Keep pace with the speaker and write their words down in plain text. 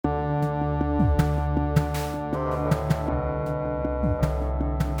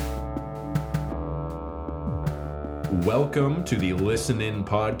Welcome to the Listen In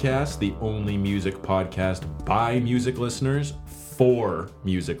Podcast, the only music podcast by music listeners for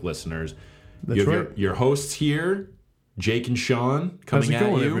music listeners. That's right. Your hosts here, Jake and Sean, coming How's it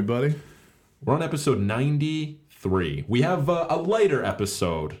going, at you. everybody? We're on episode 93. We have a lighter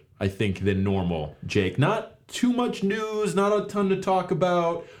episode, I think, than normal, Jake. Not too much news, not a ton to talk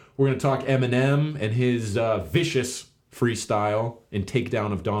about. We're going to talk Eminem and his vicious freestyle and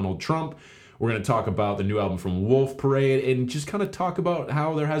takedown of Donald Trump. We're going to talk about the new album from Wolf Parade and just kind of talk about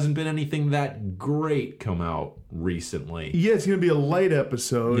how there hasn't been anything that great come out recently. Yeah, it's going to be a light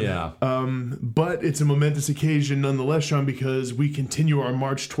episode. Yeah. But it's a momentous occasion nonetheless, Sean, because we continue our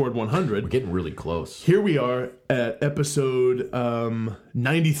march toward 100. We're getting really close. Here we are at episode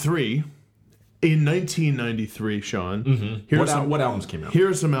 93. In 1993, Sean. Mm-hmm. What albums came out? Here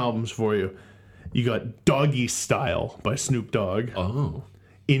are some albums for you. You got Doggy Style by Snoop Dogg. Oh.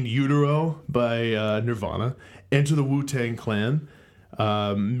 In Utero by Nirvana, Enter the Wu-Tang Clan,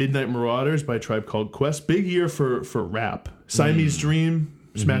 Midnight Marauders by Tribe Called Quest. Big year for rap. Siamese Dream,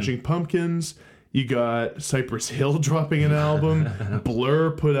 Smashing Pumpkins. You got Cypress Hill dropping an album.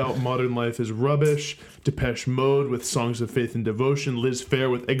 Blur put out Modern Life is Rubbish. Depeche Mode with Songs of Faith and Devotion. Liz Phair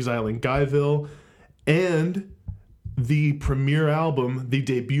with Exile in Guyville. And the premiere album, the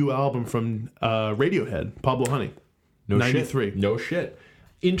debut album from Radiohead, Pablo Honey. No 93. Shit. No shit.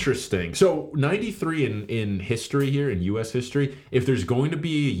 Interesting. So 93 in history here, in U.S. history, if there's going to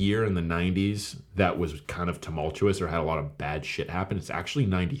be a year in the 90s that was kind of tumultuous or had a lot of bad shit happen, it's actually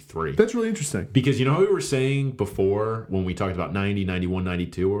 93. That's really interesting. Because you know how we were saying before when we talked about 90, 91,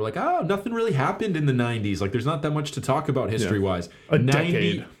 92, we're like, nothing really happened in the 90s. Like, there's not that much to talk about history-wise. A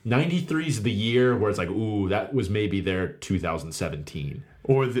decade. 93 is the year where it's like, ooh, that was maybe their 2017.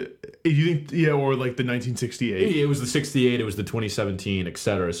 Or or like the 1968. It was the 68, it was the 2017,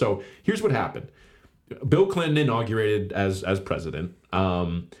 etc. So here's what happened. Bill Clinton inaugurated as president.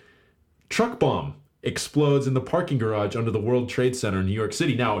 Truck bomb explodes in the parking garage under the World Trade Center in New York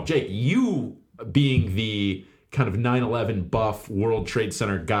City. Now, Jake, you being the kind of 9/11 buff World Trade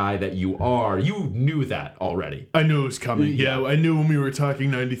Center guy that you are, you knew that already. I knew it was coming. Yeah, I knew when we were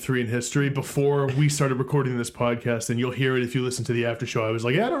talking 93 in history before we started recording this podcast, and you'll hear it if you listen to the after show. I was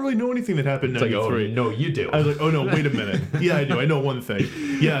like, I don't really know anything that happened in 93. Like, oh, no, you do. I was like, oh, no, wait a minute. Yeah, I do. I know one thing.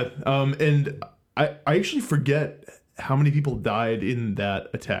 Yeah, and I actually forget how many people died in that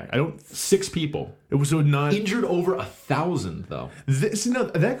attack. 6 people. It was so not injured over 1,000 though.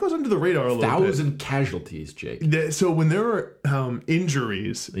 That goes under the radar a little bit. 1,000 casualties, Jake. So when there are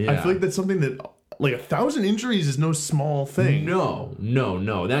injuries, I feel like that's something that, like, 1,000 injuries is no small thing. No.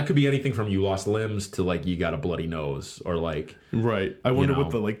 That could be anything from you lost limbs to like you got a bloody nose or like. Right. I wonder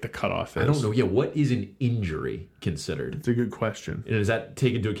what the cutoff is. I don't know. Yeah. What is an injury considered? It's a good question. And does that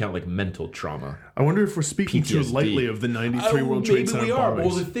take into account like mental trauma? I wonder if we're speaking too lightly of the 93 World Trade Center maybe we are. bombings.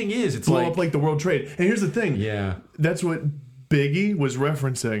 Well, the thing is, it's blow up like the World Trade. And here's the thing. Yeah. That's what Biggie was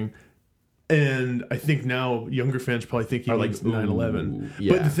referencing. And I think now younger fans probably think he means 9/11.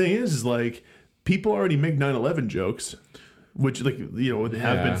 Yeah. But the thing is like, people already make 9/11 jokes, which have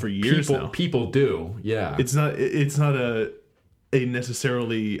been for years now. People do, yeah. It's not a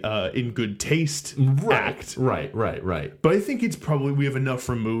necessarily in good taste act. Right. But I think it's probably we have enough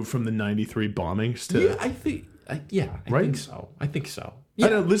removed from the 93 bombings to. Yeah, I think so. Yeah. I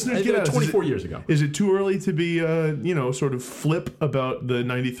know, listeners, get out. 24 years ago. Is it too early to be, sort of flip about the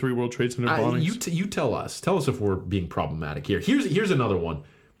 93 World Trade Center bombings? You tell us. Tell us if we're being problematic here. Here's another one.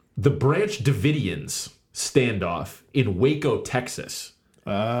 The Branch Davidians standoff in Waco, Texas.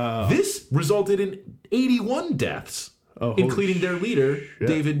 This resulted in 81 deaths, including their leader,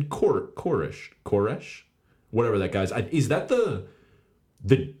 David Koresh, whatever that guy's. Is that the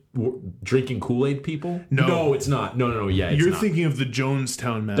drinking Kool-Aid people? No, it's not. No. Yeah, it's you're not. thinking of the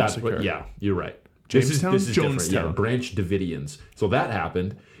Jonestown massacre. You're right. Jamestown, this is Jonestown. Yeah, Branch Davidians. So that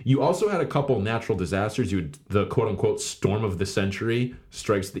happened. You also had a couple natural disasters. The quote-unquote storm of the century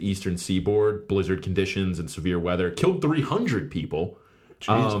strikes the eastern seaboard. Blizzard conditions and severe weather killed 300 people.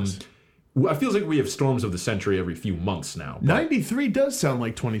 Jesus. I feel like we have storms of the century every few months now. 93 does sound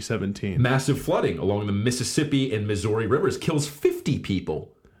like 2017. Massive flooding along the Mississippi and Missouri rivers kills 50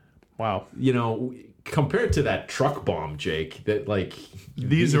 people. Wow. Compared to that truck bomb, Jake, that like...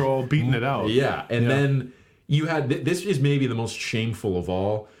 These are all beating it out. Yeah, and then you had... This is maybe the most shameful of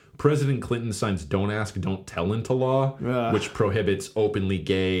all. President Clinton signs Don't Ask, Don't Tell into law, which prohibits openly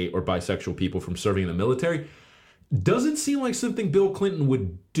gay or bisexual people from serving in the military. Doesn't seem like something Bill Clinton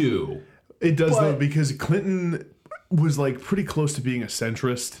would do. It does, though, because Clinton was like pretty close to being a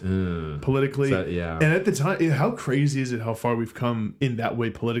centrist politically. Yeah. And at the time, how crazy is it how far we've come in that way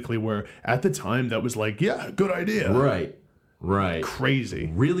politically, where at the time that was like, yeah, good idea. Right.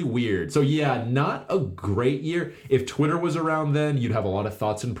 Crazy. Really weird. So yeah, not a great year. If Twitter was around then, you'd have a lot of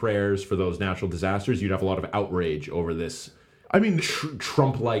thoughts and prayers for those natural disasters. You'd have a lot of outrage over this. I mean,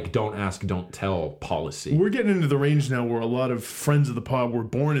 Trump-like don't ask, don't tell policy. We're getting into the range now where a lot of friends of the pod were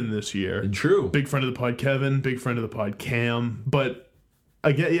born in this year. True. Big friend of the pod, Kevin. Big friend of the pod, Cam. But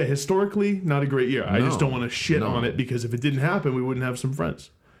again, yeah, historically, not a great year. I just don't want to shit on it, because if it didn't happen, we wouldn't have some friends.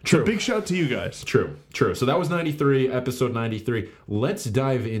 True. So big shout to you guys. True. So that was 93, episode 93. Let's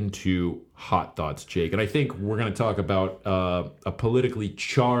dive into Hot Thoughts, Jake. And I think we're going to talk about a politically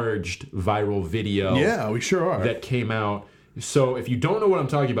charged viral video. Yeah, we sure are. That came out. So if you don't know what I'm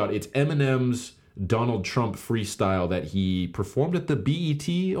talking about, it's Eminem's Donald Trump freestyle that he performed at the BET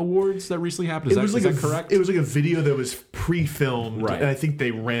Awards that recently happened. Is that correct? It was like a video that was pre-filmed, right. And I think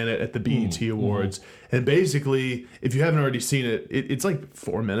they ran it at the BET Awards. And basically, if you haven't already seen it, it's like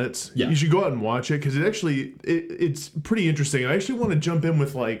 4 minutes. Yeah. You should go out and watch it, because it's pretty interesting. And I actually want to jump in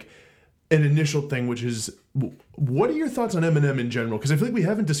with like an initial thing, which is, what are your thoughts on Eminem in general? Because I feel like we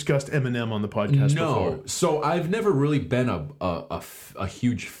haven't discussed Eminem on the podcast before. So I've never really been a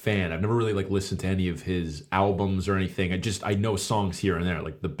huge fan. I've never really like listened to any of his albums or anything. I know songs here and there,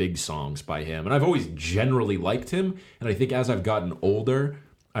 like the big songs by him. And I've always generally liked him. And I think as I've gotten older,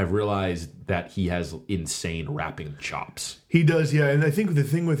 I've realized that he has insane rapping chops. He does, yeah. And I think the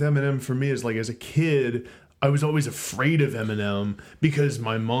thing with Eminem for me is, like, as a kid, I was always afraid of Eminem because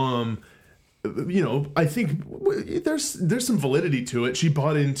my mom, you know, I think there's some validity to it. She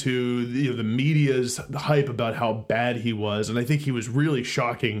bought into the media's hype about how bad he was, and I think he was really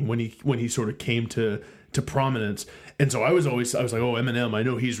shocking when he sort of came to prominence. And so I was like, oh, Eminem, I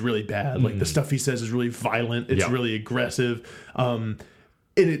know he's really bad. Like, the stuff he says is really violent. It's really aggressive.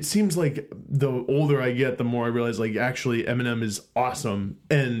 And it seems like the older I get, the more I realize, like, actually Eminem is awesome.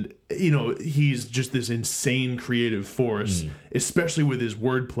 And, you know, he's just this insane creative force, especially with his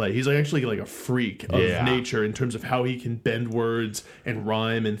wordplay. He's actually like a freak of nature in terms of how he can bend words and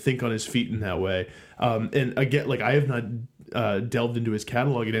rhyme and think on his feet in that way. And again, like, I have not delved into his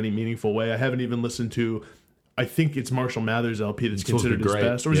catalog in any meaningful way. I haven't even listened to, I think it's Marshall Mathers LP that's considered his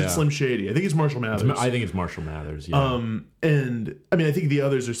best. Or is it Slim Shady? I think it's Marshall Mathers. I think it's Marshall Mathers, yeah. And I mean, I think the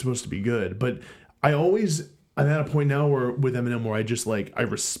others are supposed to be good, but I'm at a point now with Eminem where I just, like, I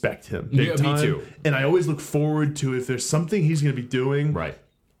respect him big time. Me too. And I always look forward to, if there's something he's going to be doing, right,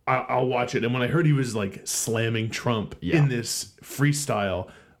 I'll watch it. And when I heard he was, like, slamming Trump in this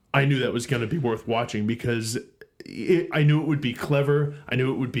freestyle, I knew that was going to be worth watching, because I knew it would be clever. I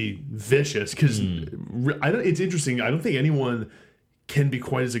knew it would be vicious, because it's interesting. I don't think anyone can be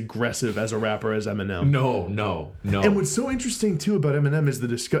quite as aggressive as a rapper as Eminem. No. And what's so interesting too about Eminem is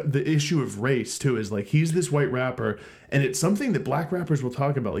the issue of race too. Is, like, he's this white rapper, and it's something that black rappers will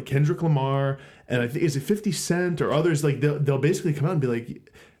talk about, like Kendrick Lamar, and I think, is it 50 Cent or others? Like, they'll basically come out and be like,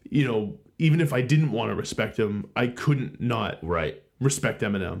 you know, even if I didn't want to respect him, I couldn't not respect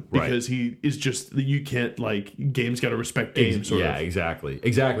Eminem, because he is just, you can't, like, game's got to respect game. Exactly.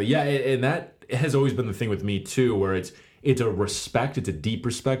 Yeah, and that has always been the thing with me too, where it's a respect, it's a deep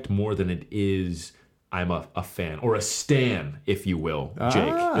respect more than it is I'm a fan or a stan, if you will,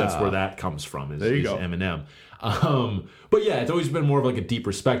 Jake. That's where that comes from. There you go. Eminem. But yeah, it's always been more of like a deep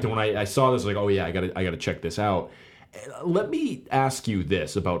respect. And when I saw this, I was like, oh yeah, I gotta check this out. Let me ask you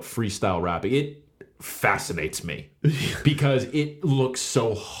this about freestyle rapping. It fascinates me because it looks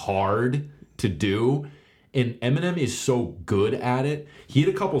so hard to do. And Eminem is so good at it. He had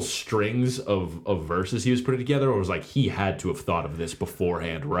a couple strings of verses he was putting together, or it was like he had to have thought of this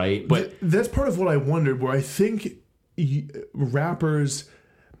beforehand, right? But that's part of what I wondered, where I think rappers,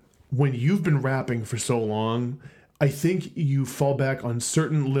 when you've been rapping for so long, I think you fall back on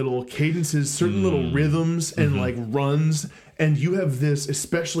certain little cadences, certain little rhythms and like runs, and you have this,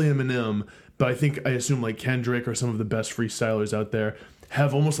 especially Eminem, but I assume like Kendrick or some of the best freestylers out there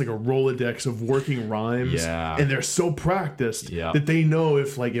have almost like a Rolodex of working rhymes, and they're so practiced that they know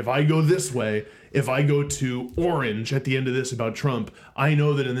if I go this way, if I go to orange at the end of this about Trump, I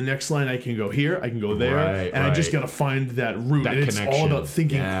know that in the next line I can go here, I can go there, I just got to find that route. And it's all about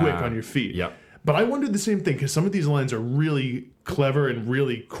thinking quick on your feet. Yep. But I wondered the same thing, because some of these lines are really clever and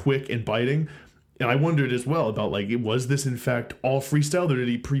really quick and biting. And I wondered as well about, like, was this in fact all freestyle, or did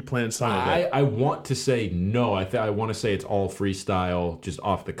he pre-plan some of it? I want to say no. I want to say it's all freestyle, just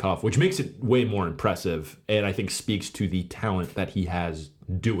off the cuff, which makes it way more impressive, and I think speaks to the talent that he has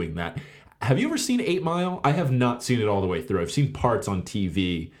doing that. Have you ever seen 8 Mile? I have not seen it all the way through. I've seen parts on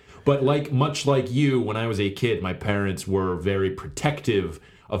TV. But much like you, when I was a kid, my parents were very protective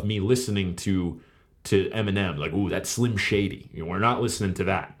of me listening to Eminem. Like, ooh, that's Slim Shady. We're not listening to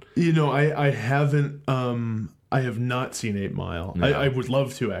that. I haven't. I have not seen 8 Mile. No. I would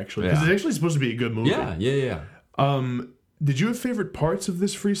love to, actually, because it's actually supposed to be a good movie. Yeah. Did you have favorite parts of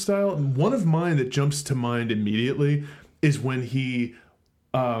this freestyle? One of mine that jumps to mind immediately is when he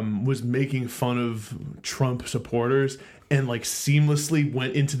was making fun of Trump supporters and seamlessly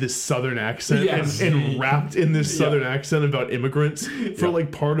went into this Southern accent and rapped in this Southern accent about immigrants for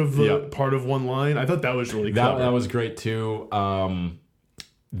part of one line. I thought that was really clever. That was great too.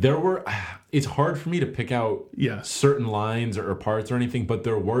 It's hard for me to pick out certain lines or parts or anything, but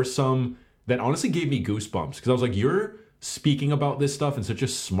there were some that honestly gave me goosebumps because I was like, you're speaking about this stuff in such a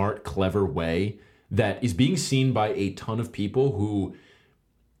smart, clever way that is being seen by a ton of people who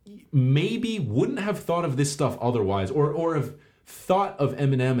maybe wouldn't have thought of this stuff otherwise, or have thought of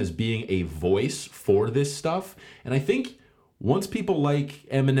Eminem as being a voice for this stuff. And I think once people like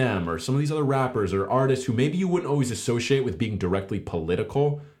Eminem or some of these other rappers or artists who maybe you wouldn't always associate with being directly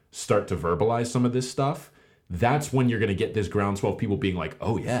political start to verbalize some of this stuff, that's when you're going to get this groundswell of people being like,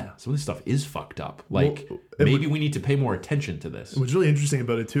 oh yeah, some of this stuff is fucked up. Maybe we need to pay more attention to this. What's really interesting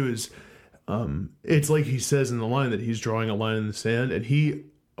about it too is it's like he says in the line that he's drawing a line in the sand, and he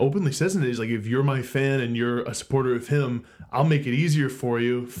openly says in it, he's like, if you're my fan and you're a supporter of him, I'll make it easier for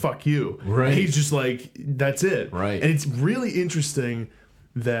you. Fuck you. Right. And he's just like, that's it. Right. And it's really interesting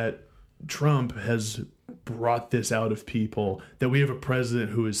that Trump has brought this out of people, that we have a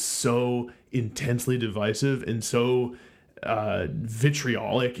president who is so intensely divisive and so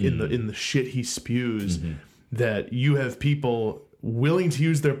vitriolic in the shit he spews, that you have people willing to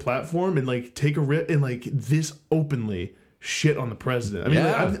use their platform and take a rip and this openly shit on the president. I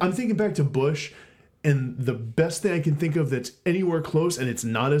mean, I'm thinking back to Bush, and the best thing I can think of that's anywhere close, and it's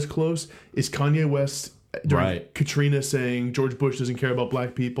not as close, is Kanye West during Katrina saying George Bush doesn't care about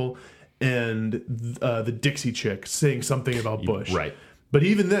black people, and the Dixie Chick saying something about Bush. Right. But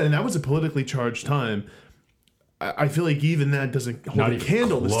even then, and that was a politically charged time, I feel like even that doesn't hold a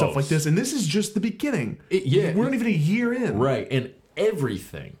candle to stuff like this. And this is just the beginning. We're not even a year in. Right. And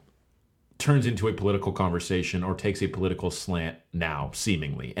everything turns into a political conversation or takes a political slant now,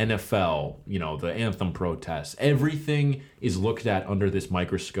 seemingly. NFL, the anthem protests, everything is looked at under this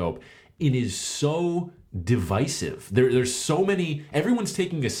microscope. It is so divisive. There's so many, everyone's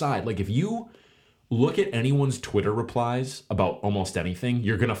taking a side. If you look at anyone's Twitter replies about almost anything,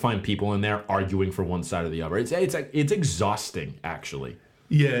 you're going to find people in there arguing for one side or the other. It's exhausting, actually.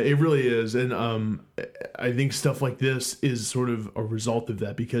 Yeah, it really is. And I think stuff like this is sort of a result of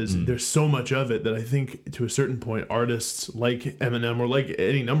that, because there's so much of it that I think to a certain point artists like Eminem or like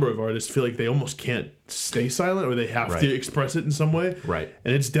any number of artists feel like they almost can't stay silent, or they have to express it in some way. Right.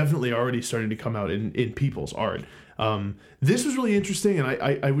 And it's definitely already starting to come out in people's art. This was really interesting, and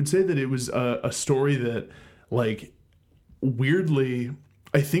I would say that it was a story that, weirdly,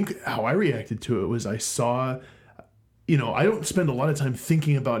 I think how I reacted to it was I saw... I don't spend a lot of time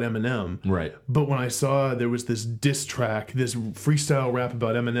thinking about Eminem. Right. But when I saw there was this diss track, this freestyle rap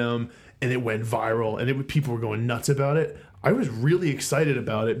about Eminem, and it went viral, and people were going nuts about it, I was really excited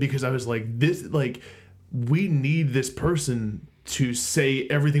about it, because I was like, we need this person to say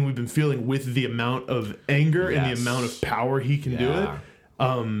everything we've been feeling with the amount of anger and the amount of power he can do it,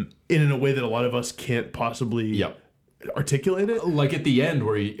 in a way that a lot of us can't possibly... articulate it. At the end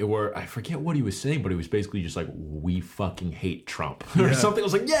where I forget what he was saying, but he was basically just like, we fucking hate Trump or something. I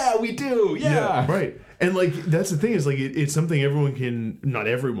was like, yeah, we do. Yeah. Right. And that's the thing is it's something everyone can, not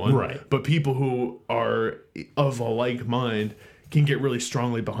everyone, right, but people who are of a like mind can get really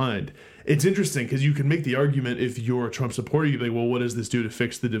strongly behind. It's interesting because you can make the argument, if you're a Trump supporter, you'd be like, well, what does this do to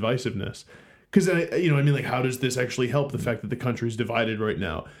fix the divisiveness? Because, how does this actually help the fact that the country's divided right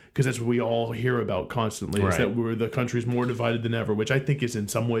now? Because that's what we all hear about constantly, is that the country's more divided than ever, which I think is in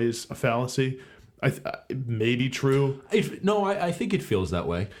some ways a fallacy. It may be true. I think it feels that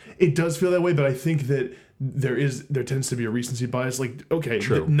way. It does feel that way, but I think that there tends to be a recency bias.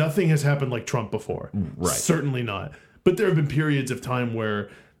 Nothing has happened like Trump before. Right. Certainly not. But there have been periods of time where...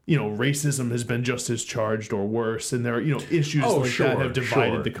 racism has been just as charged or worse, and there are, issues that have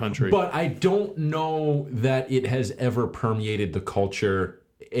divided the country. But I don't know that it has ever permeated the culture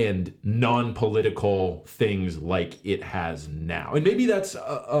and non-political things like it has now. And maybe that's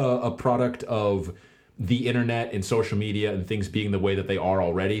a product of the internet and social media and things being the way that they are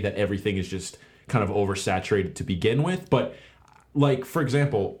already, that everything is just kind of oversaturated to begin with. But, for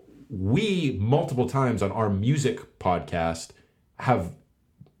example, we multiple times on our music podcast have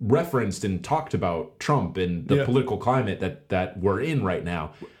referenced and talked about Trump and the political climate that we're in right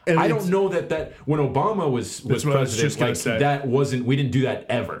now. And I don't know that when Obama was president, we didn't do that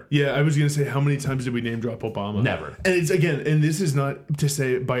ever. Yeah, I was going to say, how many times did we name drop Obama? Never. And this is not to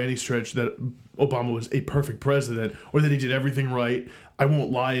say by any stretch that Obama was a perfect president or that he did everything right. I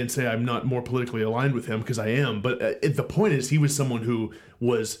won't lie and say I'm not more politically aligned with him, because I am. But the point is, he was someone who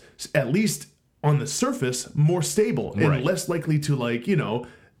was, at least on the surface, more stable and less likely to,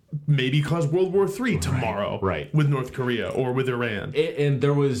 maybe cause World War III tomorrow with North Korea or with Iran. And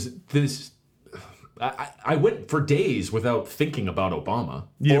there was this... I went for days without thinking about Obama.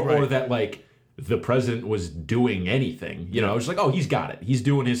 Or that, the president was doing anything. I was like, oh, he's got it. He's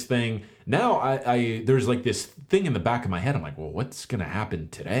doing his thing. Now, there's, this thing in the back of my head. I'm like, well, what's going to happen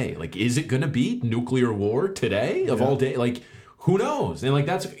today? is it going to be nuclear war today of all day? Who knows? And,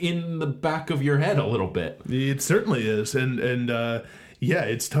 that's in the back of your head a little bit. It certainly is. And yeah,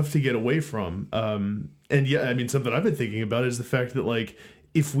 it's tough to get away from. And yeah, I mean, something I've been thinking about is the fact that,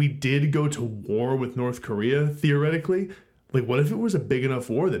 if we did go to war with North Korea, theoretically, what if it was a big enough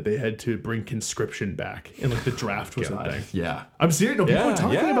war that they had to bring conscription back and, the draft was a thing? Yeah. I'm serious. No, people are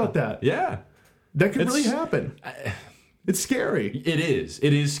talking about that. Yeah. That could really happen. It's scary. It is.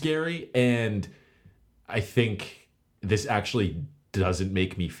 It is scary. And I think this actually doesn't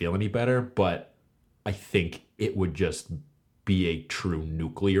make me feel any better, but I think it would just be a true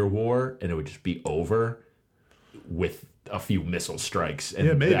nuclear war, and it would just be over with a few missile strikes.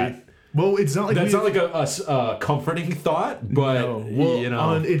 And maybe. Well, it's not like that's not a comforting thought, but no.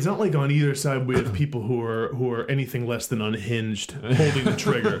 Well, it's not like on either side we have people who are anything less than unhinged holding the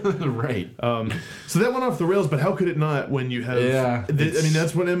trigger. Right. So that went off the rails, but how could it not when you have? Yeah. I mean,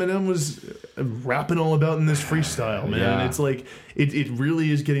 that's what Eminem was rapping all about in this freestyle, man. Yeah. It's it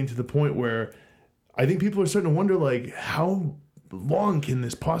really is getting to the point where I think people are starting to wonder, how long can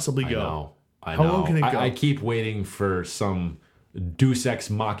this possibly go? I know. How long can it go? I keep waiting for some Deus Ex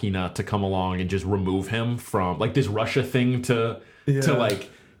Machina to come along and just remove him from this Russia thing to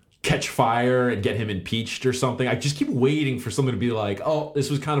catch fire and get him impeached or something. I just keep waiting for something to be oh, this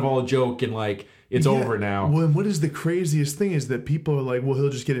was kind of all a joke and it's over now. Well, and what is the craziest thing is that people are well, he'll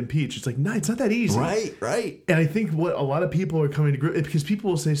just get impeached. It's no, it's not that easy. Right. And I think what a lot of people are coming to grips, because people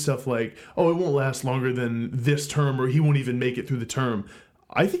will say stuff oh, it won't last longer than this term, or he won't even make it through the term.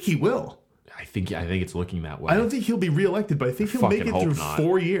 I think he will. I think it's looking that way. I don't think he'll be reelected, but I think he'll make it through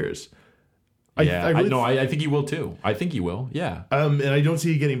 4 years. I think he will too. I think he will. Yeah. And I don't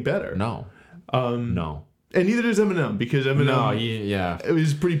see it getting better. No. No. And neither does Eminem, because Eminem it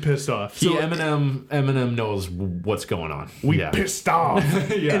was pretty pissed off. Eminem knows what's going on. Pissed off.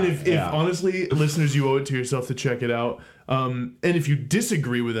 And if honestly, listeners, you owe it to yourself to check it out. And if you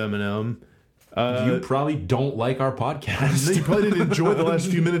disagree with Eminem, you probably don't like our podcast. You probably didn't enjoy the last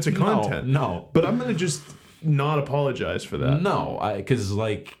few minutes of content. No. But I'm going to just not apologize for that. No, because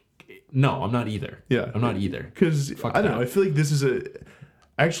no, I'm not either. Yeah. I'm not either. Because, I don't know, I feel like this is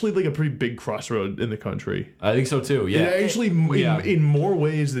actually a pretty big crossroad in the country. I think so too, yeah. And actually, in more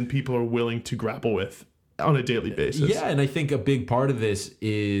ways than people are willing to grapple with on a daily basis. Yeah, and I think a big part of this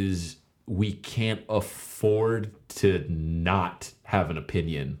is we can't afford to not have an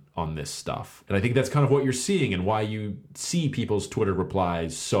opinion on this stuff. And I think that's kind of what you're seeing, and why you see people's Twitter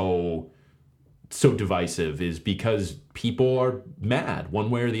replies so divisive, is because people are mad one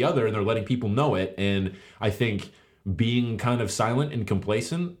way or the other, and they're letting people know it. And I think being kind of silent and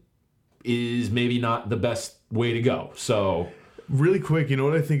complacent is maybe not the best way to go. So really quick, you know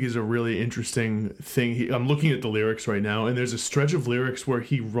what I think is a really interesting thing? I'm looking at the lyrics right now, and there's a stretch of lyrics where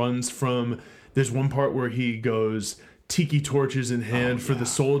he runs from... There's one part where he goes, tiki torches in hand for the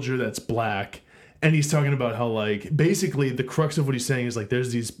soldier that's black. And he's talking about how, basically the crux of what he's saying is,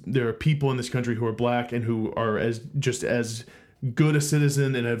 there are people in this country who are black and who are just as good a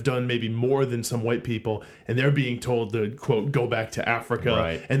citizen and have done maybe more than some white people, and they're being told to, quote, go back to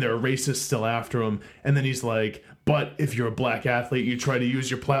Africa, and there are racists still after them. And then he's like, but if you're a black athlete, you try to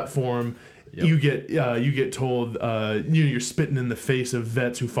use your platform, you get told you're spitting in the face of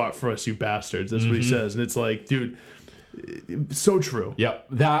vets who fought for us, you bastards. That's what he says. And it's dude, so true. Yep.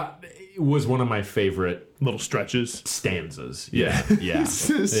 That was one of my favorite little stretches. Stanzas.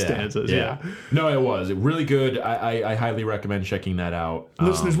 Stanzas, yeah. No, it was really good. I highly recommend checking that out.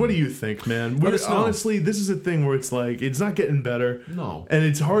 Listeners, what do you think, man? Honestly, this is a thing where it's it's not getting better. No. And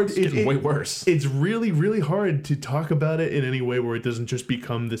it's hard. It's getting way worse. It's really, really hard to talk about it in any way where it doesn't just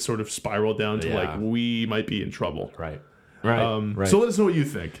become this sort of spiral down to we might be in trouble. Right. Right. So let us know what you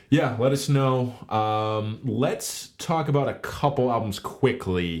think. Yeah, let us know. Let's talk about a couple albums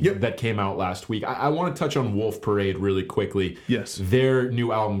quickly that came out last week. I want to touch on Wolf Parade really quickly. Yes. Their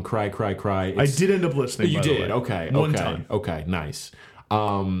new album, Cry, Cry, Cry. I did end up listening, You by the did? way. Okay. One time. Okay, nice.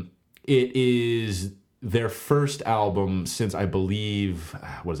 It is their first album since, I believe,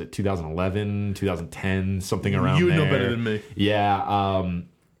 what is it, 2011, 2010, something around there. You know better than me. Yeah,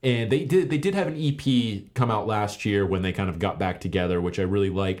 and they did have an EP come out last year when they kind of got back together, which I really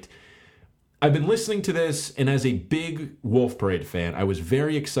liked. I've been listening to this, and as a big Wolf Parade fan, I was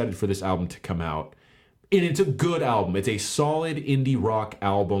very excited for this album to come out. And it's a good album. It's a solid indie rock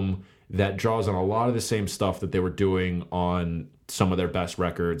album that draws on a lot of the same stuff that they were doing on some of their best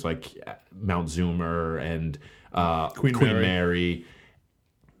records, like Mount Zoomer and Queen Mary.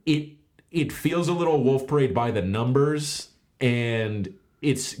 It feels a little Wolf Parade by the numbers, and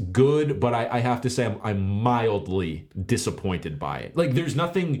it's good, but I have to say I'm mildly disappointed by it. Like, there's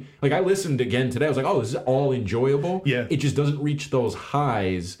nothing... Like, I listened again today. I was like, oh, this is all enjoyable. Yeah. It just doesn't reach those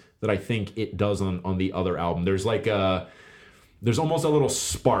highs that I think it does on the other album. There's like there's almost a little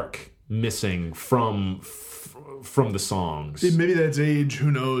spark missing from the songs. Maybe that's age. Who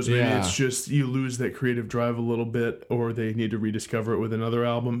knows? Maybe Yeah. it's just you lose that creative drive a little bit, or they need to rediscover it with another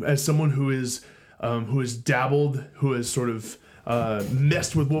album. As someone who has dabbled, who has sort of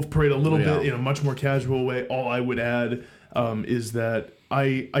messed with Wolf Parade a little bit in a much more casual way, all I would add is that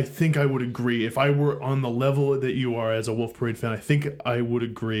I think I would agree. If I were on the level that you are as a Wolf Parade fan, I think I would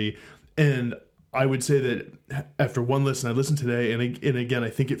agree. And I would say that after one listen, I listened today, and again, I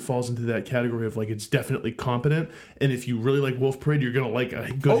think it falls into that category of, like, it's definitely competent. And if you really like Wolf Parade, you're going to like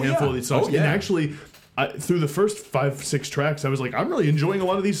a good handful of these songs. And actually, through the first 5-6 tracks, I was like, I'm really enjoying a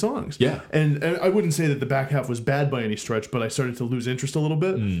lot of these songs. Yeah. And I wouldn't say that the back half was bad by any stretch, but I started to lose interest a little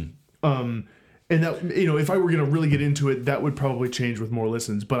bit. And that, if I were going to really get into it, that would probably change with more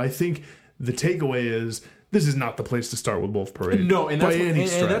listens. But I think the takeaway is, this is not the place to start with Wolf Parade. No, and that's,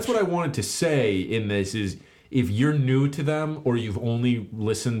 and that's what I wanted to say in this is, if you're new to them or you've only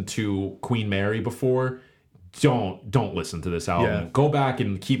listened to Queen Mary before, don't listen to this album. Yeah. Go back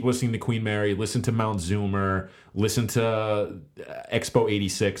and keep listening to Queen Mary, listen to Mount Zoomer, listen to Expo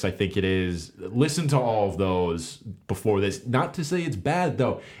 86, I think it is. Listen to all of those before this. Not to say it's bad,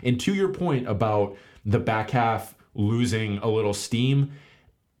 though. And to your point about the back half losing a little steam,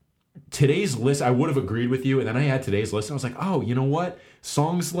 today's list, I would have agreed with you, and then I had today's list, and I was like, oh, you know what?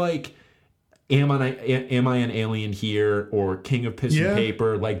 Songs like Am I an Alien Here or King of Piss and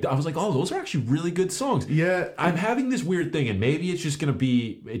Paper, like, I was like, oh, those are actually really good songs. Yeah. I'm having this weird thing, and maybe it's just going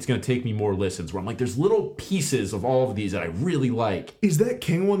to take me more listens, where I'm like, there's little pieces of all of these that I really like. Is that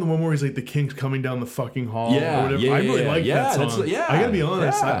King one the one where he's like, the King's coming down the fucking hall? Yeah, or whatever? yeah, I really like that song. I gotta be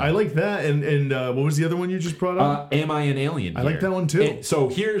honest. Yeah. I like that. And what was the other one you just brought up? Am I an Alien Here? I like that one too. And so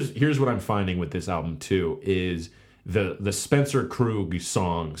here's what I'm finding with this album too, is the Spencer Krug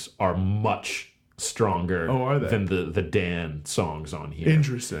songs are much stronger than the Dan songs on here.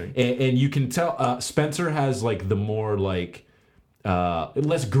 Interesting. And you can tell Spencer has like the more like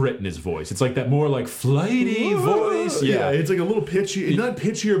less grit in his voice. It's like that more like flighty voice. Yeah, it's like a little pitchy. Not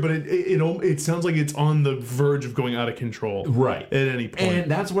pitchier, but it sounds like it's on the verge of going out of control. Right. At any point.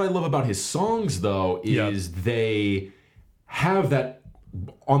 And that's what I love about his songs, though, is they have that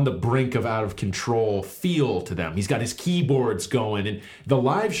on the brink of out of control feel to them. He's got his keyboards going, and the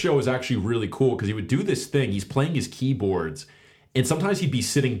live show is actually really cool because he would do this thing. He's playing his keyboards, and sometimes he'd be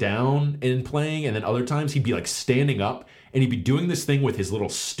sitting down and playing, and then other times he'd be like standing up, and he'd be doing this thing with his little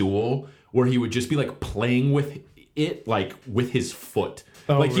stool where he would just be like playing with it, like with his foot.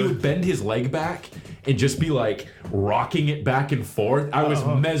 He would bend his leg back and just be like rocking it back and forth. I was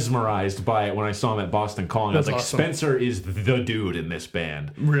mesmerized by it when I saw him at Boston Calling. I was like, awesome. Spencer is the dude in this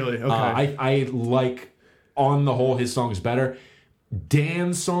band. Really? Okay. I like, on the whole, his songs better.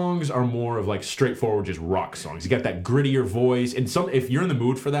 Dan's songs are more of like straightforward, just rock songs. You got that grittier voice, and if you're in the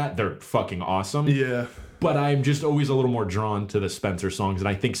mood for that, they're fucking awesome. Yeah. But I'm just always a little more drawn to the Spencer songs, and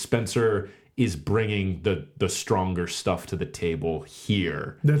I think Spencer is bringing the stronger stuff to the table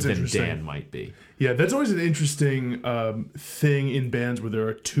here than Dan might be. Yeah, that's always an interesting thing in bands where there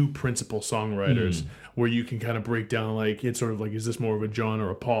are two principal songwriters, where you can kind of break down, like, it's sort of like, is this more of a John or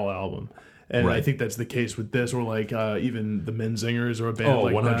a Paul album? And I think that's the case with this, or like even the Menzingers or a band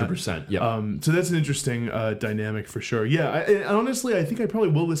like 100%, that. Yeah. So that's an interesting dynamic for sure. Yeah, and honestly, I think I probably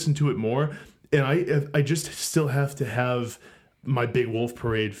will listen to it more, and I just still have to have my big Wolf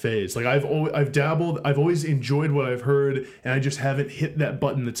Parade phase. Like, I've dabbled, I've always enjoyed what I've heard, and I just haven't hit that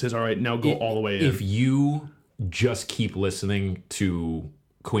button that says, all right, now go all the way in. If you just keep listening to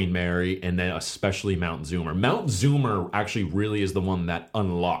Queen Mary, and then especially Mount Zoomer. Mount Zoomer actually really is the one that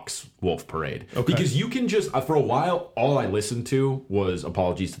unlocks Wolf Parade. Okay. Because you can just, for a while, all I listened to was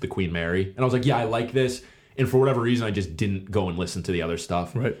Apologies to the Queen Mary. And I was like, yeah, I like this. And for whatever reason, I just didn't go and listen to the other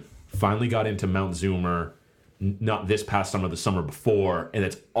stuff. Right. Finally got into Mount Zoomer, not this past summer, the summer before. And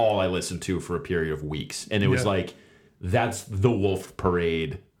that's all I listened to for a period of weeks. And it was like, that's the Wolf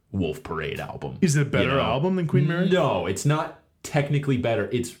Parade album. Is it a better album than Queen Mary? No, it's not technically better.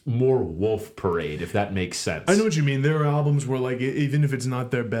 It's more Wolf Parade, if that makes sense. I know what you mean. There are albums where, like, even if it's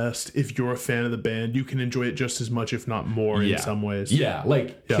not their best, if you're a fan of the band, you can enjoy it just as much, if not more, in some ways. Yeah,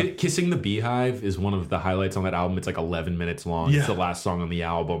 like Kissing the Beehive is one of the highlights on that album. It's like 11 minutes long. It's the last song on the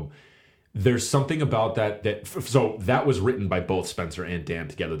album. There's something about so that was written by both Spencer and Dan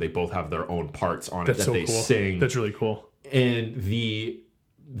together. They both have their own parts on it that they sing. That's really cool. And the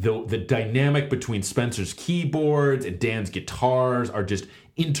dynamic between Spencer's keyboards and Dan's guitars are just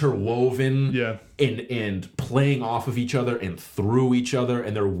interwoven and playing off of each other and through each other,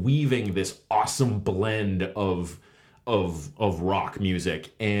 and they're weaving this awesome blend of rock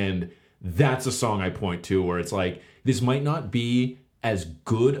music. And that's a song I point to where it's like, this might not be as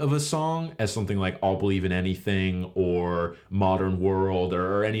good of a song as something like I'll Believe in Anything or Modern World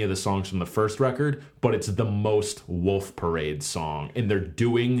or any of the songs from the first record, but it's the most Wolf Parade song. And they're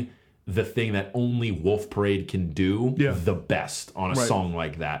doing the thing that only Wolf Parade can do the best on a song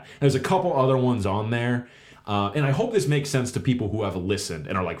like that. And there's a couple other ones on there. And I hope this makes sense to people who have listened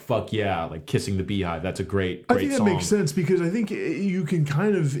and are like, fuck yeah, like Kissing the Beehive. That's a great song. I think that makes sense because I think you can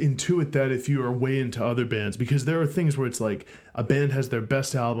kind of intuit that if you are way into other bands, because there are things where it's like a band has their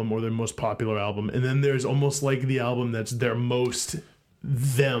best album or their most popular album, and then there's almost like the album that's their most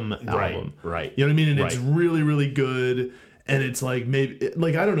them album. Right. You know what I mean? And it's really, really good. And it's like, maybe,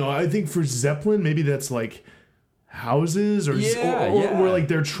 like, I don't know. I think for Zeppelin, maybe that's like Houses or where like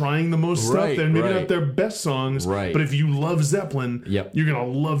they're trying the most stuff. They're maybe not their best songs, but if you love Zeppelin, you're gonna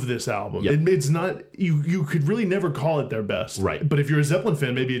love this album. It's not, you could really never call it their best, but if you're a Zeppelin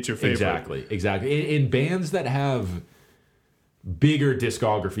fan, maybe it's your favorite. Exactly. In bands that have bigger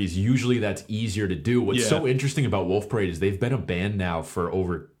discographies, usually that's easier to do. What's so interesting about Wolf Parade is they've been a band now for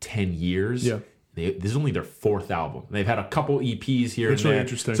over 10 years. This is only their fourth album. They've had a couple EPs here and there. Really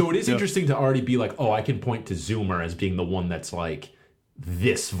interesting. So it is interesting to already be like, oh, I can point to Zoomer as being the one that's like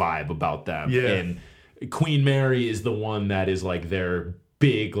this vibe about them. And Queen Mary is the one that is like their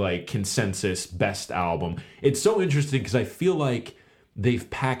big like consensus best album. It's so interesting because I feel like they've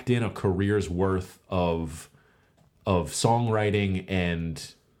packed in a career's worth of songwriting and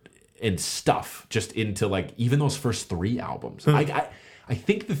stuff just into like even those first three albums. I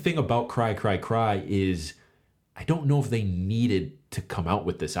think the thing about Cry, Cry, Cry is I don't know if they needed to come out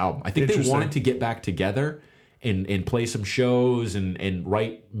with this album. I think they wanted to get back together and play some shows and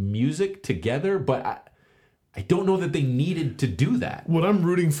write music together, but I don't know that they needed to do that. What I'm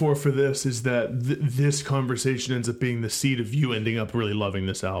rooting for this is that this conversation ends up being the seed of you ending up really loving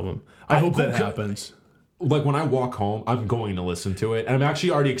this album. I hope that happens. Like when I walk home, I'm going to listen to it, and I'm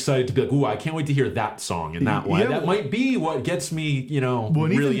actually already excited to be like, "Ooh, I can't wait to hear that song and that one." That might be what gets me,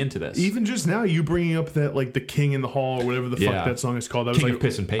 really into this. Even just now, you bringing up that like the King in the Hall or whatever the fuck that song is called. I was King like, of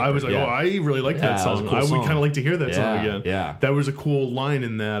Piss and Paper. I was like, oh, I really like that song. I would kind of like to hear that song again. Yeah, that was a cool line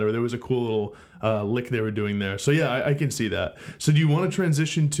in that, or there was a cool little lick they were doing there. So yeah, I can see that. So do you want to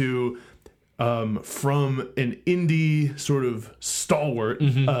transition to? From an indie sort of stalwart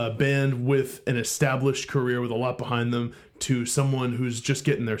band with an established career with a lot behind them to someone who's just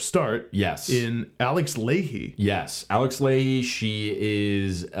getting their start. Yes. In Alex Lahey. Yes. Alex Lahey, she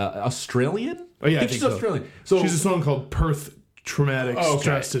is Australian? Oh, yeah, I think she's so. Australian. So she's a song called Perth Traumatic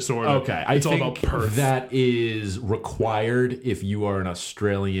Stress Disorder. Okay. It's all about Perth. That is required if you are an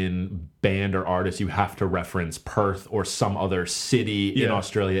Australian band or artist. You have to reference Perth or some other city in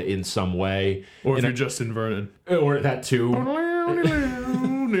Australia in some way. Or if you're Justin Vernon. Or that too.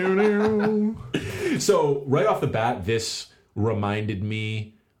 So right off the bat, this reminded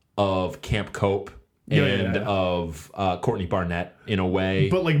me of Camp Cope and of Courtney Barnett in a way.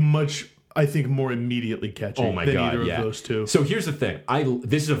 But like much... I think more immediately catchy than either of those two. So here's the thing.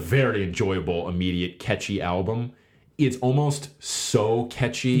 This is a very enjoyable, immediate, catchy album. It's almost so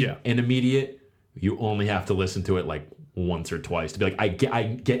catchy and immediate, you only have to listen to it like once or twice to be like, I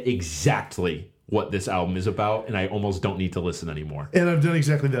get exactly what this album is about, and I almost don't need to listen anymore. And I've done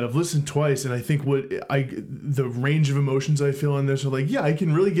exactly that. I've listened twice, and I think the range of emotions I feel on this are like, yeah, I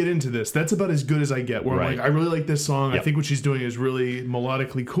can really get into this. That's about as good as I get, where I'm like, I really like this song. I think what she's doing is really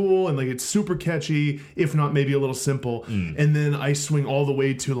melodically cool, and like it's super catchy, if not maybe a little simple. And then I swing all the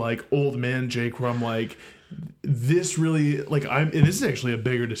way to like Old Man Jake, where I'm like, this really, like, and this is actually a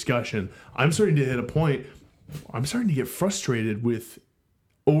bigger discussion. I'm starting to hit a point. I'm starting to get frustrated with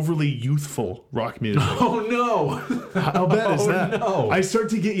overly youthful rock music. Oh no! How bad is that? No. I start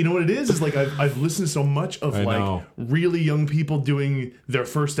to get, you know what it is like I've listened to so much of like really young people doing their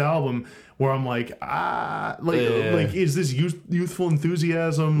first album where I'm like, like is this youthful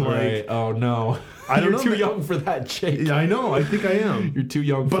enthusiasm? Right. Like, oh no. You're too young for that, Jake. Yeah, I know. I think I am. You're too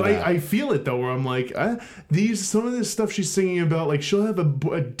young for but that. I feel it though, where I'm like, some of this stuff she's singing about, like she'll have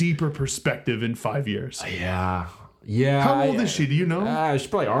a deeper perspective in 5 years. Yeah. Yeah. How old is she? Do you know? She's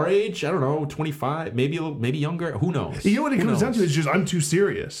probably our age. I don't know, 25, maybe younger. Who knows? You know what it comes down to is just I'm too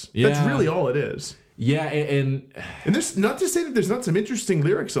serious. Yeah. That's really all it is. Yeah, and there's not to say that there's not some interesting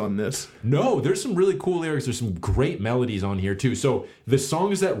lyrics on this. No, there's some really cool lyrics. There's some great melodies on here too. So the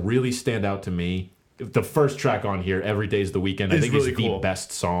songs that really stand out to me, the first track on here, "Every Day's the Weekend," I think really is the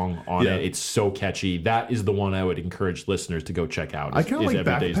best song on it. It's so catchy. That is the one I would encourage listeners to go check out. I kind of like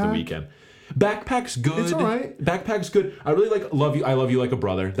 "Every Day's the Weekend." Backpack's good. It's all right. Backpack's good. I really like "Love You." I Love You Like a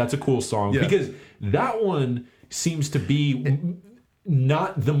Brother. That's a cool song because that one seems to be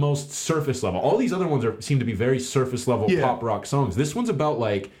not the most surface level. All these other ones seem to be very surface level pop rock songs. This one's about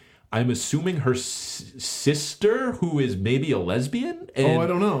like, I'm assuming her sister, who is maybe a lesbian. And I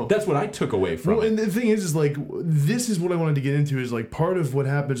don't know. That's what I took away from it. it. And the thing is like, this is what I wanted to get into is like, part of what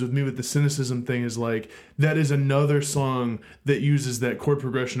happens with me with the cynicism thing is like, that is another song that uses that chord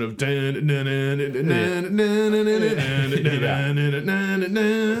progression of I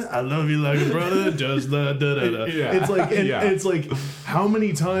love you like a brother, just da da da da. It's like, and it's like, how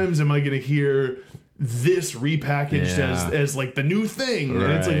many times am I going to hear this repackaged as like the new thing? Right.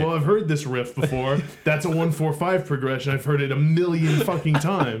 And it's like, well, I've heard this riff before. That's a 1-4-5 progression. I've heard it a million fucking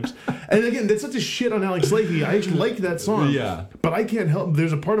times. And again, that's such a shit on Alex Lahey. I actually like that song. Yeah. But I can't help,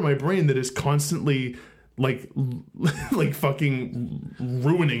 there's a part of my brain that is constantly like fucking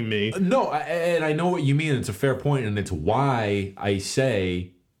ruining me. No, and I know what you mean. It's a fair point, and it's why I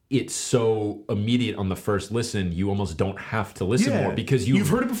say it's so immediate on the first listen. You almost don't have to listen more because you've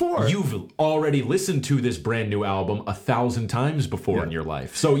heard it before. You've already listened to this brand new album 1,000 times before in your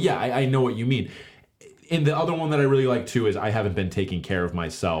life. So yeah, I know what you mean. And the other one that I really like too is "I Haven't Been Taking Care of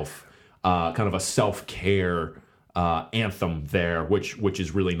Myself," kind of a self-care anthem there, which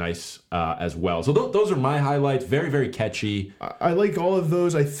is really nice as well. So those are my highlights. Very, very catchy. I like all of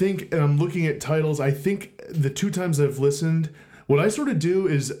those. I think, and I'm looking at titles, I think the 2 times I've listened, what I sort of do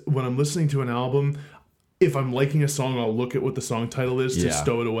is when I'm listening to an album, if I'm liking a song, I'll look at what the song title is to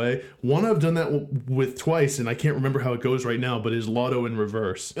stow it away. One I've done that with twice, and I can't remember how it goes right now, but is "Lotto in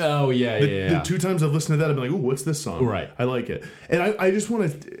Reverse." Oh, The 2 times I've listened to that, I've been like, ooh, what's this song? Right. I like it. And I just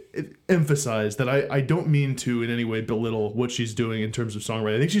want to emphasize that I don't mean to in any way belittle what she's doing in terms of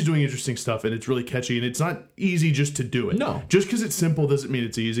songwriting. I think she's doing interesting stuff, and it's really catchy, and it's not easy just to do it. No. Just because it's simple doesn't mean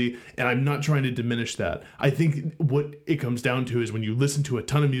it's easy, and I'm not trying to diminish that. I think what it comes down to is when you listen to a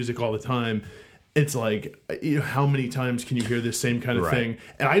ton of music all the time, it's like, you know, how many times can you hear this same kind of thing?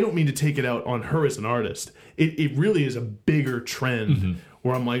 And I don't mean to take it out on her as an artist. It really is a bigger trend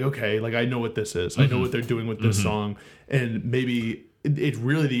where I'm like, okay, like I know what this is. I know what they're doing with this song. And maybe it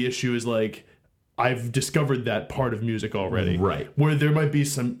really, the issue is like, I've discovered that part of music already. Right. Where there might be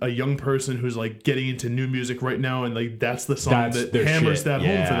a young person who's like getting into new music right now, and like that's the song that hammers that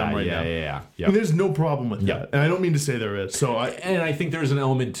home for them right now. Yeah. And there's no problem with that. And I don't mean to say there is. And I think there's an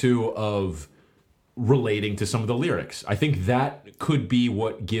element too of relating to some of the lyrics. I think that could be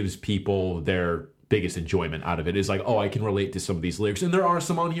what gives people their biggest enjoyment out of it, is like, oh, I can relate to some of these lyrics. And there are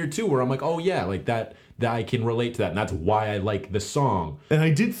some on here too where I'm like, oh yeah, like that I can relate to that, and that's why I like the song. And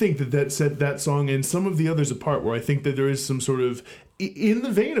I did think that set that song and some of the others apart, where I think that there is some sort of, in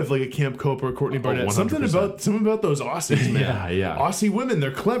the vein of like a Camp Cope or a Courtney Barnett, something about those Aussies, man. Yeah. Aussie women,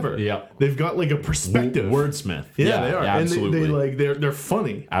 they're clever. Yeah. They've got like a perspective. Wordsmith. Yeah, they are. Absolutely. And they're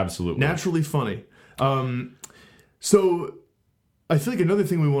funny. Absolutely. Naturally funny. So I feel like another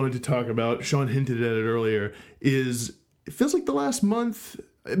thing we wanted to talk about, Sean hinted at it earlier, is it feels like the last month,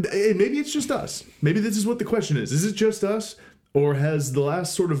 and maybe it's just us. Maybe this is what the question is. Is it just us? Or has the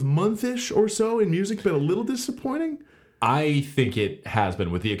last sort of month-ish or so in music been a little disappointing? I think it has been,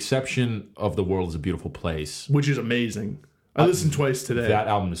 with the exception of "The World is a Beautiful Place," which is amazing. I listened twice today. That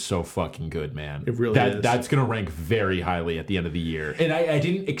album is so fucking good, man. It really is. That's going to rank very highly at the end of the year. And I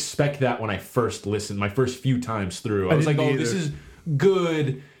didn't expect that when I first listened, my first few times through. I was like, oh, this is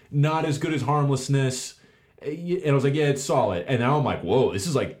good, not as good as "Harmlessness." And I was like, yeah, it's solid. And now I'm like, whoa, this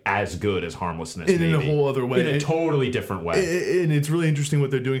is like as good as "Harmlessness." And in a whole other way. In a totally different way. And it's really interesting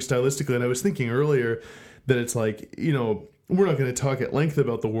what they're doing stylistically. And I was thinking earlier that it's like, you know, we're not going to talk at length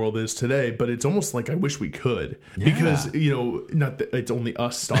about the world is today, but it's almost like I wish we could because not that it's only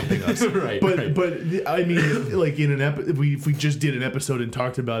us stopping us, right? But I mean, like in if we just did an episode and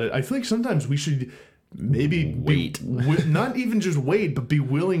talked about it, I feel like sometimes we should maybe wait, not even just wait, but be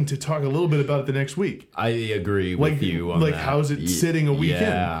willing to talk a little bit about it the next week. I agree with you on like that. How's it sitting a weekend?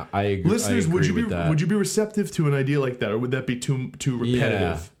 Yeah, I agree. Listeners, would you be receptive to an idea like that, or would that be too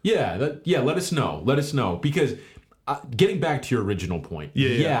repetitive? Yeah. Let us know because. Getting back to your original point,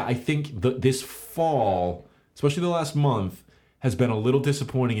 I think this fall, especially the last month, has been a little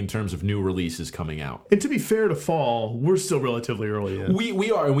disappointing in terms of new releases coming out. And to be fair to fall, we're still relatively early in.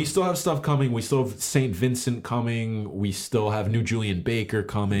 We are, and we still have stuff coming. We still have St. Vincent coming. We still have new Julian Baker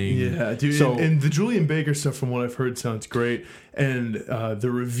coming. Yeah, dude. So, and the Julian Baker stuff, from what I've heard, sounds great. And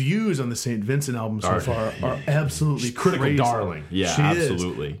the reviews on the St. Vincent album so far are absolutely critical crazy. Darling. Yeah, she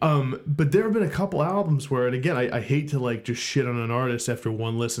absolutely. Is. But there have been a couple albums where, and again, I hate to like just shit on an artist after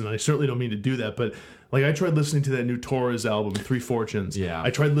one listen. I certainly don't mean to do that, but like I tried listening to that new Torres album, Three Fortunes. Yeah.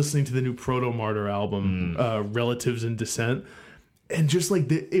 I tried listening to the new Proto Martyr album, Relatives in Descent. And just like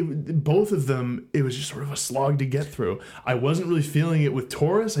both of them, it was just sort of a slog to get through. I wasn't really feeling it with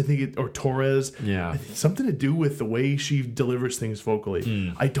Torres. I think or Torres. Yeah, something to do with the way she delivers things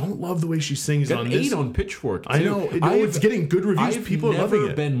vocally. I don't love the way she sings got on an this. 8 on Pitchfork. Too. I know. It's getting good reviews. People are loving it. I've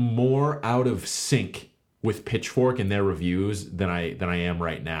never been more out of sync with Pitchfork and their reviews than I am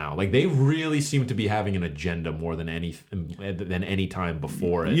right now. Like they really seem to be having an agenda more than any time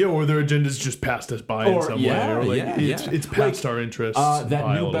before it. Yeah, or their agenda's just passed us by in some way. Or like it's past our interests.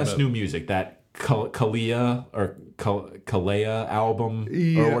 That new Best New Music, that Kalea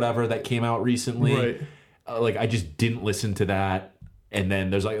album or whatever that came out recently. Right. Like I just didn't listen to that. And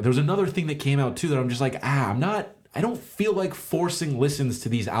then there's another thing that came out too that I'm just like, I don't feel like forcing listens to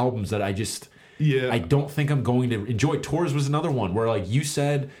these albums that I don't think I'm going to enjoy. Tours was another one where, like you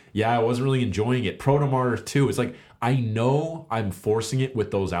said, I wasn't really enjoying it. Proto Martyr too. It's like I know I'm forcing it with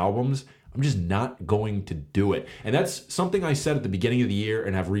those albums. I'm just not going to do it. And that's something I said at the beginning of the year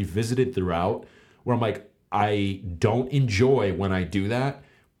and have revisited throughout, where I'm like, I don't enjoy when I do that.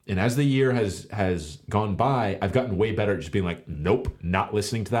 And as the year has gone by, I've gotten way better at just being like, nope, not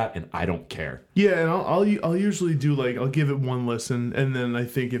listening to that, and I don't care. Yeah, and I'll usually do I'll give it one listen, and then I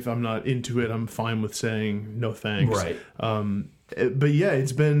think if I'm not into it, I'm fine with saying no thanks. Right. But yeah,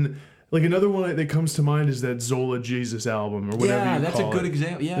 it's been like another one that comes to mind is that Zola Jesus album or whatever. Yeah, you that's call a good it.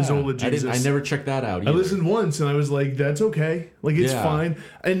 example. Yeah, Zola Jesus. I never checked that out either. I listened once and I was like, that's okay. Like it's fine.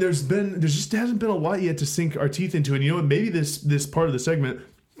 And there just hasn't been a lot yet to sink our teeth into. And you know what? Maybe this part of the segment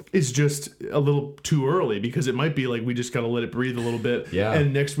is just a little too early because it might be like we just got to let it breathe a little bit. Yeah.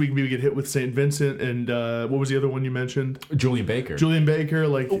 And next week maybe we get hit with St. Vincent and what was the other one you mentioned? Julian Baker.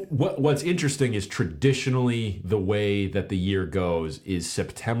 Like what's interesting is traditionally the way that the year goes is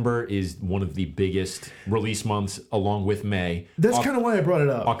September is one of the biggest release months along with May. That's kind of why I brought it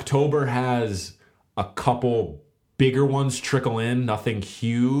up. October has a couple bigger ones trickle in, nothing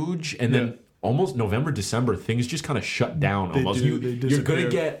huge, and then almost November, December, things just kind of shut down almost. You're going to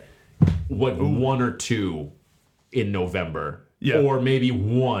get, one or two in November. Yeah. Or maybe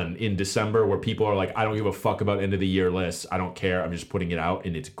one in December where people are like, I don't give a fuck about end of the year lists. I don't care. I'm just putting it out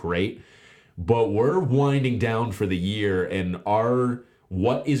and it's great. But we're winding down for the year and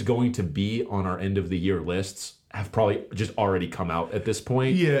what is going to be on our end of the year lists have probably just already come out at this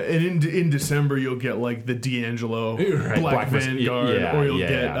point. Yeah, and in December you'll get like the D'Angelo, Black Vanguard, or you'll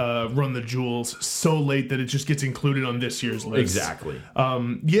get Run the Jewels so late that it just gets included on this year's list. Exactly.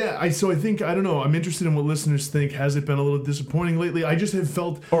 So I think, I don't know, I'm interested in what listeners think. Has it been a little disappointing lately? I just have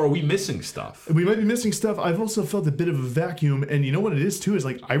felt... Or are we missing stuff? We might be missing stuff. I've also felt a bit of a vacuum, and you know what it is too, is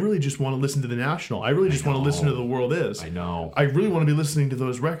like, I really just want to listen to the National. I really just want to listen to The World Is. I know. I really want to be listening to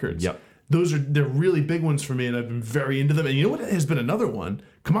those records. Yep. They're really big ones for me, and I've been very into them. And you know what has been another one?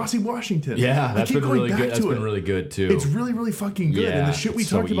 Kamasi Washington. Yeah, that's been really good. That's been really good too. It's really, really fucking good. Yeah, and the shit we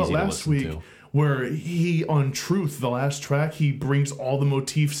talked about last week, where he on Truth, the last track, he brings all the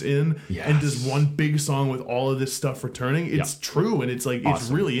motifs in and does one big song with all of this stuff returning. It's true, and it's like it's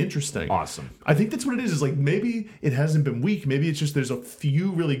really interesting. Awesome. I think that's what it is. Is like maybe it hasn't been weak. Maybe it's just there's a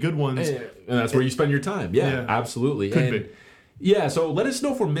few really good ones, and that's where you spend your time. Yeah. Absolutely. Could be. Yeah, so let us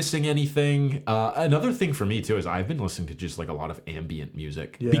know if we're missing anything. Another thing for me, too, is I've been listening to just like a lot of ambient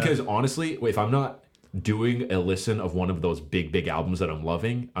music. Yeah. Because honestly, if I'm not doing a listen of one of those big albums that I'm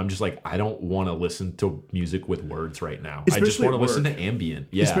loving, I'm just like, I don't want to listen to music with words right now. I just want to listen to ambient.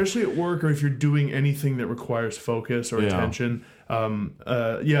 Yeah. Especially at work, or if you're doing anything that requires focus or attention.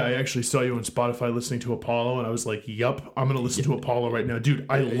 I actually saw you on Spotify listening to Apollo, and I was like, yup, I'm going to listen to Apollo right now. Dude,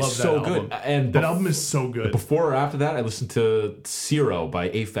 I love that album. Good. And that album is so good. Before or after that, I listened to Zero by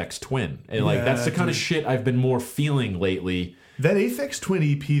Aphex Twin. And that's the kind of shit I've been more feeling lately. That Aphex Twin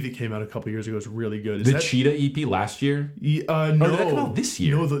EP that came out a couple years ago is really good. The Cheetah EP last year? No. Or did that come out this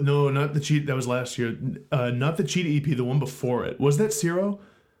year? No, not the Cheetah. That was last year. Not the Cheetah EP, the one before it. Was that Zero?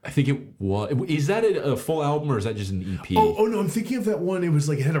 I think it was. Is that a full album or is that just an EP? Oh no, I'm thinking of that one. It was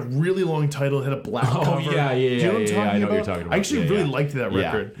like, it had a really long title. It had a black cover. Oh, yeah. Do you know what I'm talking I know about? what you're talking about. I actually really liked that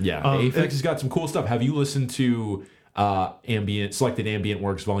record. Yeah. Aphex has got some cool stuff. Have you listened to Selected Ambient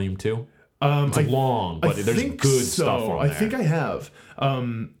Works Volume 2? It's long, but there's good stuff on there. I think I have.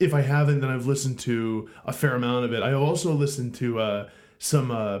 If I haven't, then I've listened to a fair amount of it. I also listened to some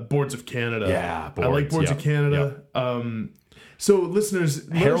Boards of Canada. Yeah, I like Boards of Canada. So listeners,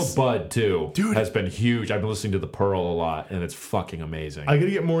 Harold Budd too has been huge. I've been listening to The Pearl a lot, and it's fucking amazing. I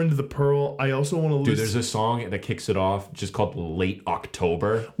gotta get more into The Pearl. I also want to listen. Dude, there's a song that kicks it off just called Late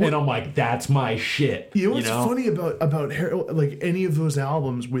October, and I'm like, that's my shit. You know what's funny about Harold, like any of those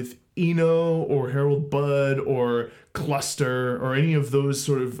albums with Eno or Harold Budd or Cluster or any of those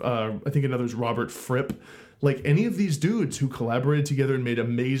sort of, I think another's Robert Fripp, like any of these dudes who collaborated together and made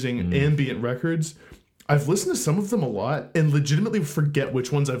amazing ambient records. I've listened to some of them a lot and legitimately forget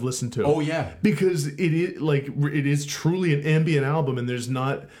which ones I've listened to. Oh yeah, because it is truly an ambient album, and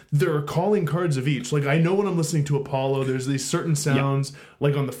there are calling cards of each. Like I know when I'm listening to Apollo, there's these certain sounds,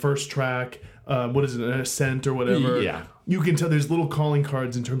 like on the first track, what is it, an ascent or whatever. Yeah, you can tell there's little calling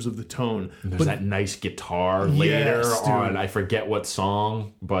cards in terms of the tone. There's that nice guitar later on. I forget what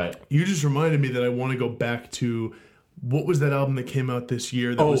song, but you just reminded me that I want to go back to. What was that album that came out this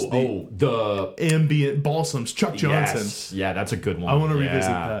year? That was the ambient Balsams, Chuck Johnson. Yes. Yeah, that's a good one. I want to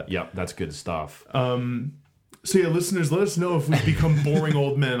revisit that. Yep, that's good stuff. So yeah, listeners, let us know if we've become boring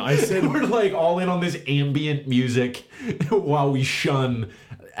old men. I said we're like all in on this ambient music while we shun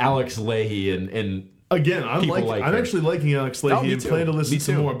Alex Lahey and again, I'm actually liking Alex Lahey and plan to listen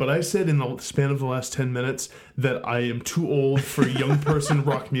to more. But I said in the span of the last 10 minutes that I am too old for young person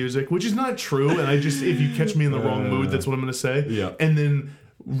rock music, which is not true. And if you catch me in the wrong mood, that's what I'm going to say. Yeah. And then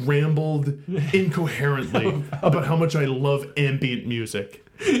rambled incoherently about how much I love ambient music.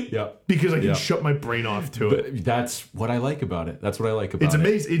 Yeah. Because I can shut my brain off to it. But that's what I like about it. That's what I like about it. It's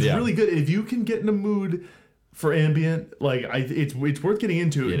amazing. It's really good. If you can get in a mood for ambient, like it's worth getting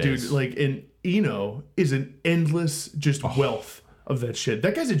into, dude. Is. Like, and Eno is an endless wealth of that shit.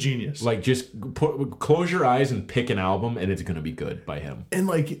 That guy's a genius. Like, just close your eyes and pick an album, and it's gonna be good by him. And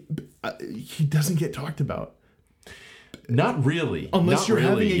like, he doesn't get talked about. Not really. Unless you're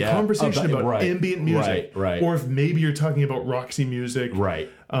having a conversation about ambient music. Right. Or if maybe you're talking about Roxy music.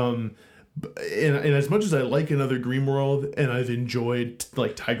 Right. And as much as I like Another Dream World, and I've enjoyed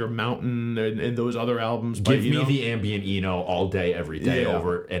like Tiger Mountain and those other albums, give me the ambient Eno all day, every day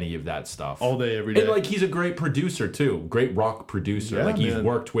over any of that stuff. All day, every day. And like, he's a great producer too, great rock producer. Yeah, like he's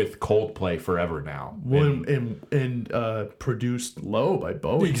worked with Coldplay forever now. And produced Low by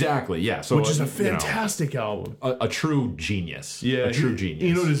Bowie. Exactly, yeah. So which is a fantastic album. A true genius. Yeah, a true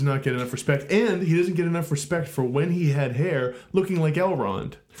genius. Eno does not get enough respect, and he doesn't get enough respect for when he had hair looking like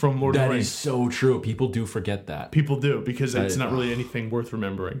Elrond from Lord of the Rings. That is so true. People do forget that. People do, because it's not really anything worth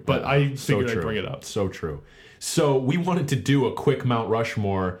remembering. But I figured I'd bring it up. So true. So we wanted to do a quick Mount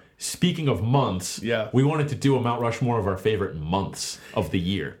Rushmore. Speaking of months, we wanted to do a Mount Rushmore of our favorite months of the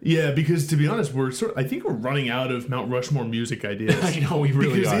year. Yeah, because to be honest, I think we're running out of Mount Rushmore music ideas. I know, we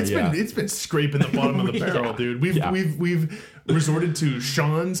really are. It's been scraping the bottom of the barrel, dude. We've resorted to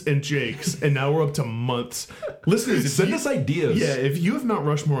Sean's and Jake's, and now we're up to months. Listeners, send us ideas. Yeah, if you have Mount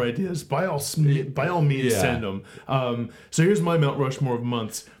Rushmore ideas, by all means, send them. So here's my Mount Rushmore of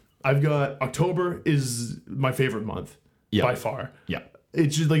months. I've got October is my favorite month by far. Yeah.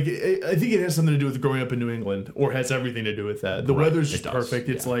 It's just like, I think it has something to do with growing up in New England, or has everything to do with that. The weather's just perfect.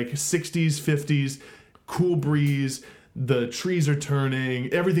 It's like 60s, 50s, cool breeze. The trees are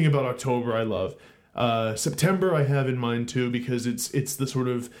turning. Everything about October I love. September I have in mind too, because it's the sort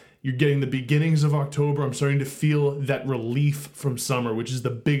of, you're getting the beginnings of October. I'm starting to feel that relief from summer, which is the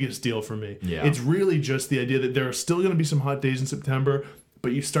biggest deal for me. Yeah. It's really just the idea that there are still going to be some hot days in September,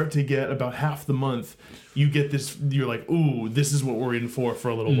 but you start to get about half the month, you get this, you're like, ooh, this is what we're in for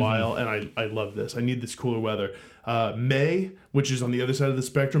a little while, and I love this. I need this cooler weather. May, which is on the other side of the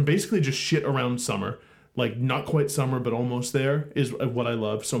spectrum, basically just shit around summer. Like, not quite summer, but almost there, is what I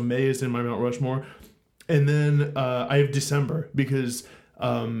love. So May is in my Mount Rushmore. And then I have December because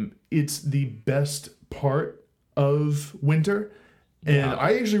it's the best part of winter. And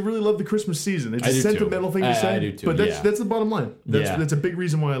I actually really love the Christmas season. It's a sentimental thing to say. I do too, but that's the bottom line. That's a big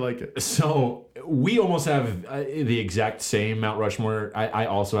reason why I like it. So we almost have the exact same Mount Rushmore. I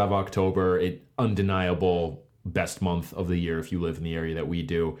also have October, undeniable best month of the year if you live in the area that we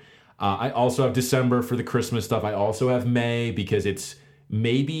do. I also have December for the Christmas stuff. I also have May because it's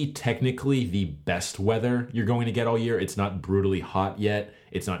maybe technically the best weather you're going to get all year. It's not brutally hot yet.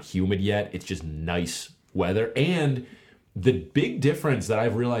 It's not humid yet. It's just nice weather. And the big difference that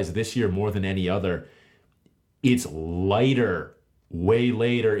I've realized this year more than any other, it's lighter way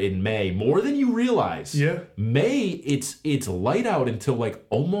later in May, more than you realize. Yeah. May, it's light out until like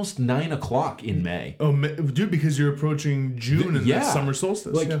almost 9 o'clock in May. Oh, dude, because you're approaching June and the summer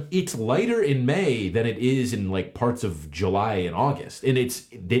solstice. Like it's lighter in May than it is in like parts of July and August, and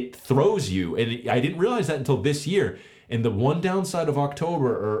it throws you. And I didn't realize that until this year. And the one downside of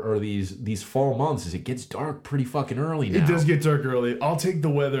October or these fall months is it gets dark pretty fucking early now. It does get dark early. I'll take the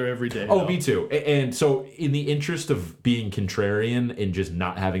weather every day. Oh, me too. And so in the interest of being contrarian and just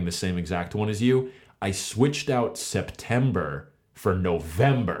not having the same exact one as you, I switched out September for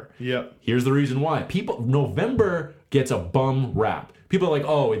November. Yep. Here's the reason why. November gets a bum rap. People are like,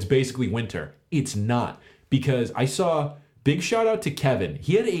 oh, it's basically winter. It's not. Because I saw, big shout out to Kevin.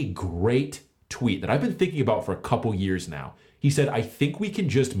 He had a great tweet that I've been thinking about for a couple years now. He said, I think we can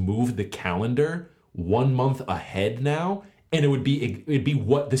just move the calendar 1 month ahead now, and it'd be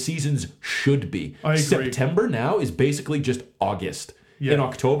what the seasons should be. I agree. September now is basically just August. Yeah. And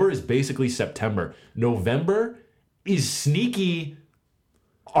October is basically September. November is sneaky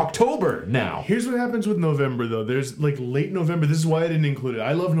October now. Here's what happens with November, though. There's like late November. This is why I didn't include it.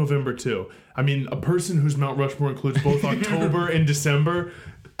 I love November, too. I mean, a person whose Mount Rushmore includes both October and December.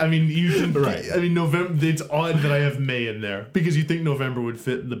 I mean, you can. Right. I mean, November. It's odd that I have May in there because you think November would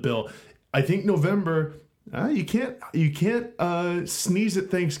fit the bill. I think November. You can't sneeze at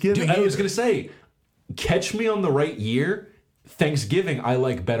Thanksgiving. Dude, I was gonna say, catch me on the right year. Thanksgiving I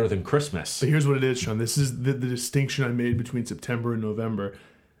like better than Christmas. But here's what it is, Sean. This is the distinction I made between September and November.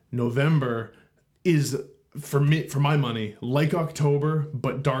 November is, for my money, like October,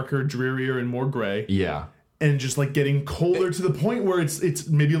 but darker, drearier, and more gray. Yeah. And just like getting colder to the point where it's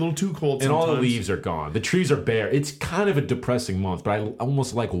maybe a little too cold sometimes. And all the leaves are gone. The trees are bare. It's kind of a depressing month, but I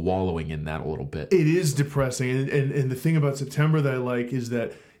almost like wallowing in that a little bit. It is depressing. And the thing about September that I like is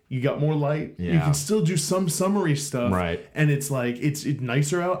that you got more light. Yeah. You can still do some summery stuff. Right. And it's like, it's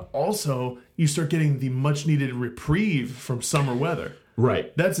nicer out. Also, you start getting the much needed reprieve from summer weather.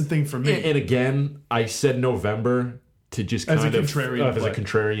 Right. That's the thing for me. And again, I said November to just kind of as a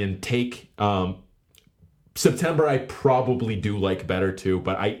contrarian take. September I probably do like better too,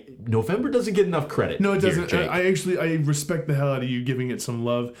 but November doesn't get enough credit. No, it doesn't. I respect the hell out of you giving it some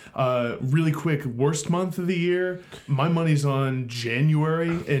love. Really quick, worst month of the year. My money's on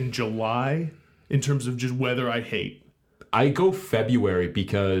January and July in terms of just weather I hate. I go February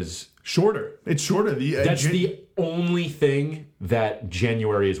because shorter. It's shorter. That's the only thing that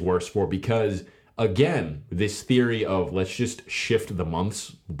January is worse for because again, this theory of let's just shift the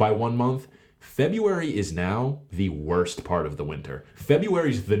months by 1 month. February is now the worst part of the winter.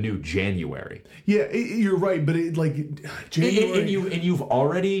 February's the new January. Yeah, you're right, but January... And you've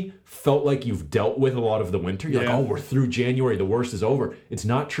already felt like you've dealt with a lot of the winter. You're like, oh, we're through January. The worst is over. It's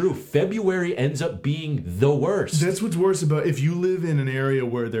not true. February ends up being the worst. That's what's worse about if you live in an area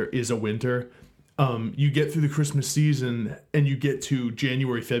where there is a winter... you get through the Christmas season and you get to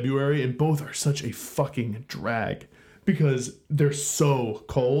January, February, and both are such a fucking drag because they're so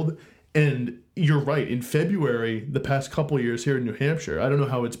cold. And you're right. In February, the past couple of years here in New Hampshire, I don't know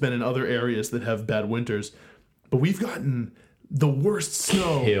how it's been in other areas that have bad winters, but we've gotten the worst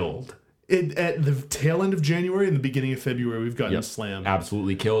snow. Killed. At the tail end of January and the beginning of February, we've gotten slammed.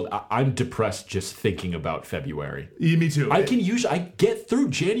 Absolutely killed. I'm depressed just thinking about February. Yeah, me too. I get through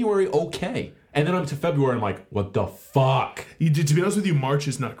January okay. And then I'm to February, I'm like, what the fuck? To be honest with you, March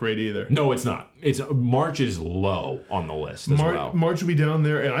is not great either. No, it's not. March is low on the list as well. March will be down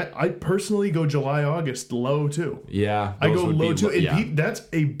there, and I personally go July, August low too. Yeah. I go low too. And that's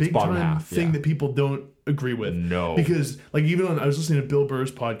a big time thing that people don't agree with. No. Because like I was listening to Bill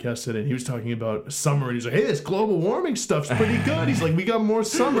Burr's podcast today and he was talking about summer and he's like, hey, this global warming stuff's pretty good. He's like, we got more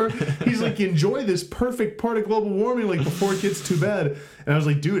summer. He's like, enjoy this perfect part of global warming like before it gets too bad. And I was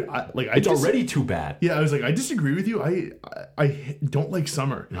like, dude, it's already too bad. Yeah, I was like, I disagree with you. I don't like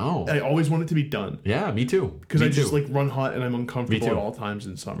summer. No. I always want it to be done. Yeah, me too. Because I just like run hot and I'm uncomfortable at all times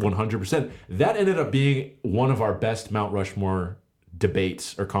in summer. 100%. That ended up being one of our best Mount Rushmore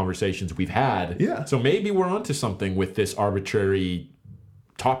debates or conversations we've had. Yeah. So maybe we're onto something with this arbitrary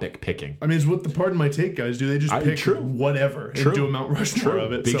topic picking. I mean, it's what the Pardon My Take guys do. They just pick whatever and do a Mount Rushmore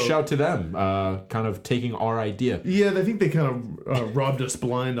of it. Big shout to them, kind of taking our idea. Yeah, I think they kind of robbed us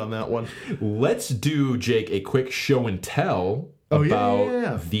blind on that one. Let's do, Jake, a quick show and tell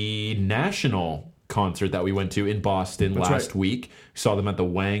about the national concert that we went to in Boston last week. Saw them at the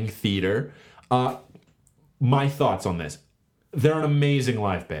Wang Theater. My thoughts on this. They're an amazing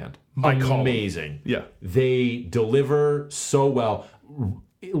live band. Amazing. Yeah. They deliver so well.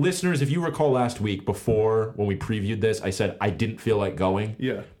 Listeners, if you recall last week before when we previewed this, I said I didn't feel like going.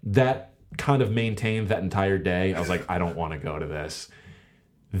 Yeah. That kind of maintained that entire day. I was like, I don't want to go to this.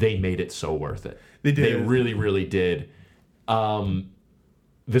 They made it so worth it. They did. They really, really did.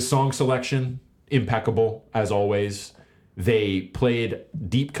 The song selection, impeccable, as always. They played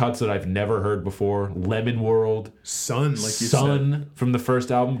deep cuts that I've never heard before. Lemon World. Sun, like you said. From the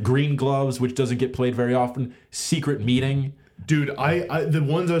first album. Green Gloves, which doesn't get played very often. Secret Meeting. Dude, I the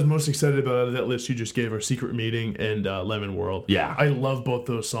ones I was most excited about out of that list you just gave are Secret Meeting and Lemon World. Yeah. I love both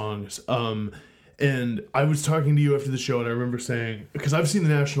those songs. And I was talking to you after the show, and I remember saying, because I've seen the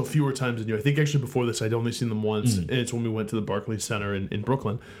National fewer times than you. I think actually before this, I'd only seen them once, and it's when we went to the Barclays Center in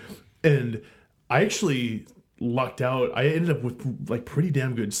Brooklyn. And I actually lucked out. I ended up with like pretty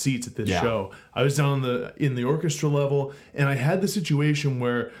damn good seats at this show. I was down in the orchestra level, and I had the situation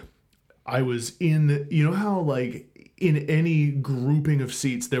where I was in, you know how like in any grouping of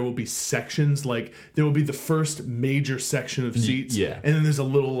seats there will be sections, like there will be the first major section of seats, and then there's a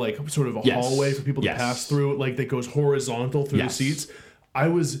little like sort of a hallway for people to pass through, like that goes horizontal through the seats. I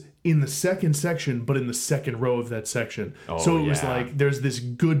was in the second section, but in the second row of that section. So it was like there's this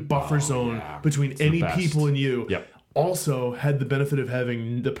good buffer zone between any people and you. Also had the benefit of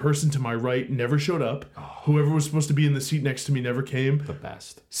having the person to my right never showed up. Whoever was supposed to be in the seat next to me never came. The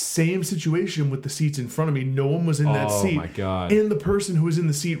best. Same situation with the seats in front of me. No one was in that seat. Oh my God. And the person who was in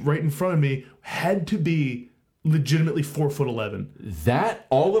the seat right in front of me had to be legitimately 4'11". That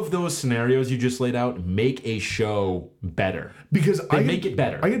all of those scenarios you just laid out make a show better. Because they make it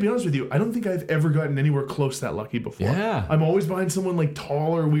better. I gotta be honest with you, I don't think I've ever gotten anywhere close that lucky before. Yeah. I'm always behind someone like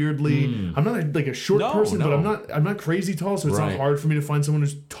taller weirdly. I'm not like a short person, but I'm not crazy tall, so it's not hard for me to find someone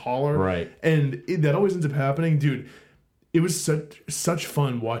who's taller. Right. And that always ends up happening. Dude, it was such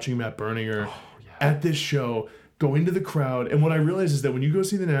fun watching Matt Berninger at this show, go into the crowd. And what I realized is that when you go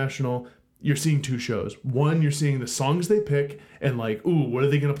see the National, you're seeing two shows. One, you're seeing the songs they pick and like, ooh, what are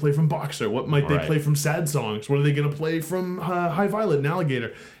they going to play from Boxer? What might they play from Sad Songs? What are they going to play from High Violet and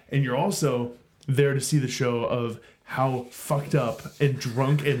Alligator? And you're also there to see the show of how fucked up and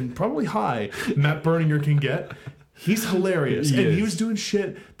drunk and probably high Matt Berninger can get. He's hilarious. He was doing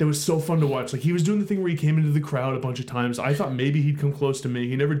shit that was so fun to watch. Like he was doing the thing where he came into the crowd a bunch of times. I thought maybe he'd come close to me.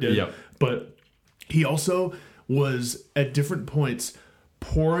 He never did. But he also was at different points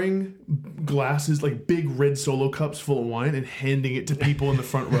pouring glasses, like big red Solo cups full of wine, and handing it to people in the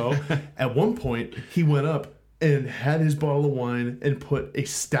front row. At one point, he went up and had his bottle of wine and put a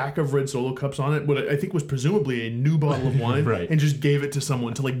stack of red Solo cups on it, what I think was presumably a new bottle of wine, and just gave it to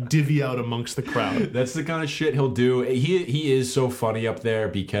someone to like divvy out amongst the crowd. That's the kind of shit he'll do. He is so funny up there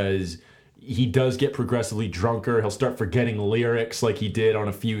because he does get progressively drunker. He'll start forgetting lyrics like he did on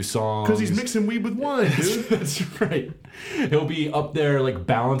a few songs. Because he's mixing weed with wine, dude. That's right. He'll be up there like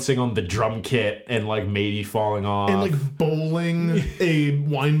balancing on the drum kit and like maybe falling off. And like bowling a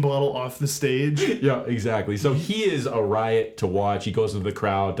wine bottle off the stage. Yeah, exactly. So he is a riot to watch. He goes into the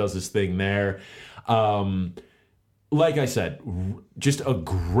crowd, does his thing there. Like I said, just a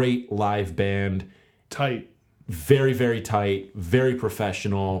great live band. Tight. Very, very tight, very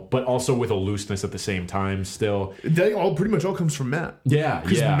professional, but also with a looseness at the same time still. That pretty much all comes from Matt. Yeah,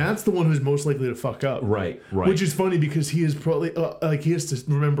 because Matt's the one who's most likely to fuck up. Right. Which is funny because he is probably, like he has to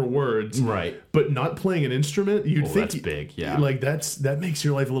remember words. Right. But not playing an instrument, you'd think... that's big, yeah. Like, that makes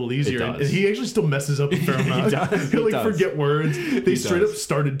your life a little easier. It does. And he actually still messes up a fair amount. He does. He'll forget words. They straight up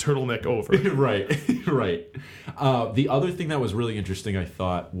started turtleneck over. Right. The other thing that was really interesting, I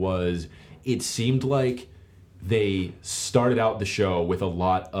thought, was it seemed like they started out the show with a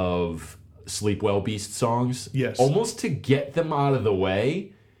lot of Sleep Well Beast songs. Yes. Almost to get them out of the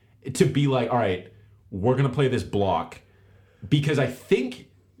way, to be like, all right, we're going to play this block. Because I think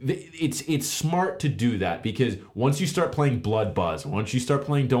it's smart to do that, because once you start playing Blood Buzz, once you start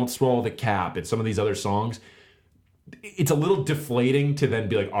playing Don't Swallow the Cap and some of these other songs, it's a little deflating to then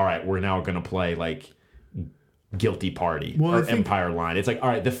be like, all right, we're now going to play like Guilty Party or Empire Line. It's like, all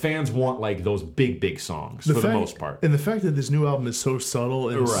right, the fans want like those big songs for the most part. And the fact that this new album is so subtle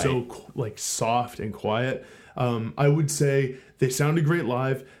and so like soft and quiet, I would say they sounded great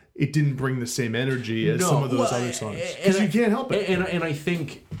live. It didn't bring the same energy as some of those other songs. Because you can't help it. And I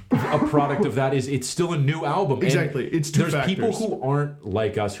think a product of that is it's still a new album. Exactly. And it's two there's factors. people who aren't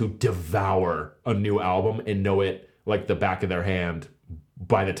like us who devour a new album and know it like the back of their hand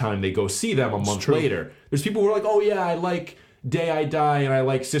by the time they go see them a month later. There's people who are like, oh yeah, I like Day I Die and I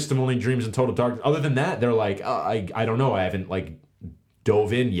like System Only Dreams and Total Darkness. Other than that, they're like, I don't know. I haven't like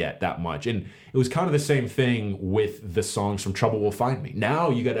dove in yet that much. And it was kind of the same thing with the songs from Trouble Will Find Me. Now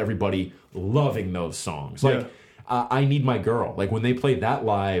you got everybody loving those songs. Like I Need My Girl. Like when they played that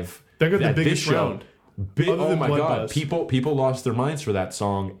live, they got the biggest round. Oh my God. People lost their minds for that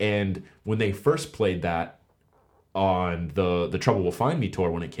song. And when they first played that on the Trouble Will Find Me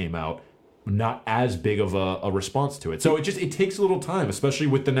tour when it came out, not as big of a response to it. So it takes a little time, especially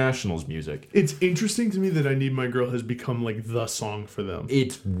with the Nationals music. It's interesting to me that I Need My Girl has become like the song for them.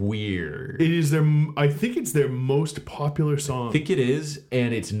 It's weird. It is I think it's their most popular song. I think it is,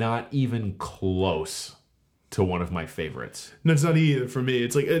 and it's not even close to one of my favorites. No, it's not either for me.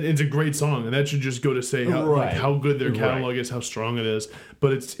 It's like it's a great song, and that should just go to say how good their catalog is, how strong it is.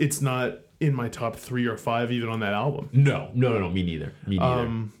 But it's not in my top 3 or 5 even on that album. No, me neither.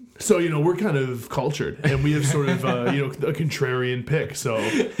 So, we're kind of cultured, and we have sort of, a contrarian pick. So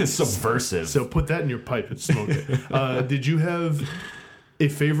subversive. So put that in your pipe and smoke it. Did you have a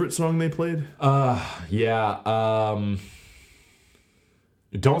favorite song they played? Yeah.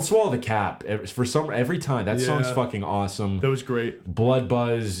 Don't Swallow the Cap. Every time. That song's fucking awesome. That was great. Blood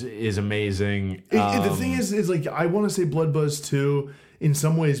Buzz is amazing. The thing is like, I want to say Blood Buzz too, in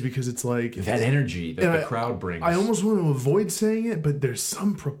some ways, because it's like that energy that the crowd brings. I almost want to avoid saying it, but there's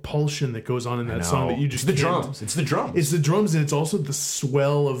some propulsion that goes on in that song that you just It's the drums. It's the drums, and it's also the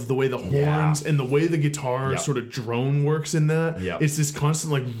swell of the way the horns and the way the guitar sort of drone works in that. It's this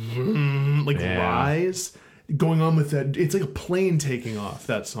constant rise going on with that. It's like a plane taking off,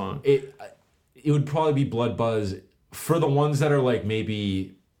 that song. It would probably be Blood Buzz for the ones that are like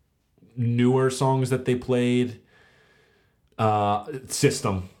maybe newer songs that they played.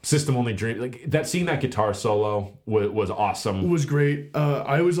 System Only Dream, like that. Seeing that guitar solo was awesome. It was great.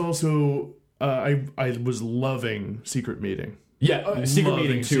 I was also I was loving Secret Meeting. Yeah, Secret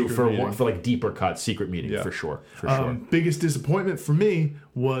Meeting too for like deeper cuts. Secret Meeting for sure. Biggest disappointment for me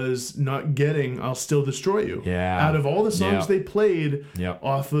was not getting "I'll Still Destroy You." Yeah, out of all the songs they played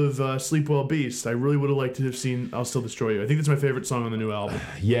off of Sleep Well Beast, I really would have liked to have seen "I'll Still Destroy You." I think that's my favorite song on the new album.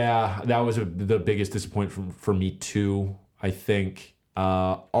 Yeah, that was the biggest disappointment for me too. I think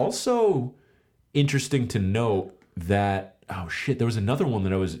also interesting to note that there was another one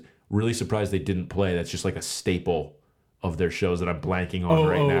that I was really surprised they didn't play. That's just like a staple of their shows that I'm blanking on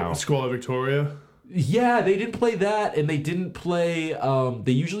right now. Squall Victoria. Yeah, they didn't play that, and they didn't play.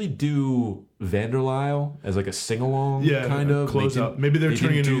 They usually do Vanderlyle as like a sing along, kind of close up. Maybe they're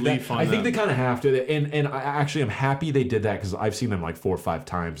turning a new leaf on that. I think they kind of have to, and I actually am happy they did that because I've seen them like 4 or 5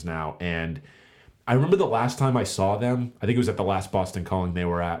 times now, and I remember the last time I saw them, I think it was at the last Boston Calling they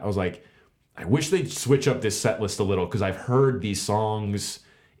were at. I was like, I wish they'd switch up this set list a little because I've heard these songs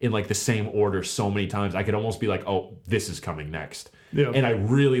in like the same order so many times. I could almost be like, oh, this is coming next. Yeah. And I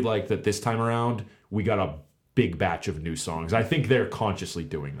really like that this time around we got a big batch of new songs. I think they're consciously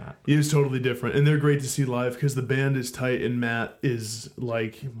doing that. It is totally different. And they're great to see live because the band is tight and Matt is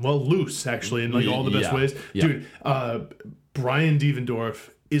like, loose actually in like all the best ways. Yeah. Dude, Brian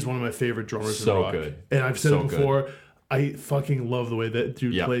Devendorf is one of my favorite drummers in rock. Good. And I've said it before, I fucking love the way that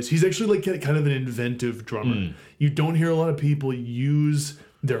dude plays. He's actually like kind of an inventive drummer. You don't hear a lot of people use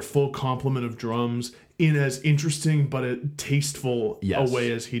their full complement of drums in as interesting but a tasteful a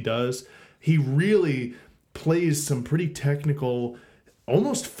way as he does. He really plays some pretty technical,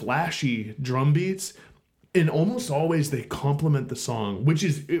 almost flashy drum beats, and almost always they complement the song, which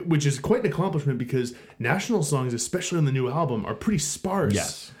is quite an accomplishment because National songs, especially on the new album, are pretty sparse.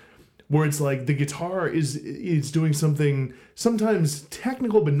 Yes. Where it's like the guitar is doing something sometimes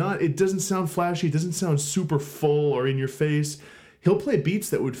technical, but not. It doesn't sound flashy. It doesn't sound super full or in your face. He'll play beats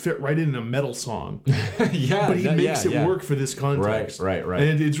that would fit right in a metal song. But he makes it work for this context. Right.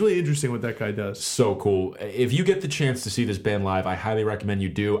 And it's really interesting what that guy does. So cool. If you get the chance to see this band live, I highly recommend you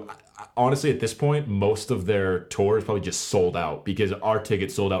do. Honestly, at this point, most of their tour is probably just sold out because our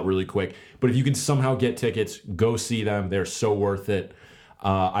tickets sold out really quick. But if you can somehow get tickets, go see them. They're so worth it.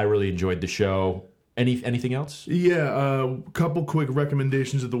 I really enjoyed the show. Anything else? Yeah, a couple quick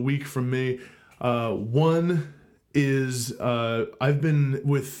recommendations of the week from me. One is I've been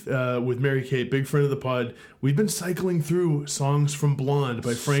with Mary Kate, big friend of the pod. We've been cycling through songs from Blonde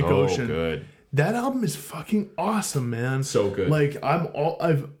by Frank Ocean. Good. That album is fucking awesome, man. So good. Like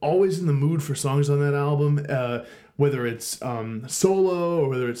I've always in the mood for songs on that album, whether it's solo or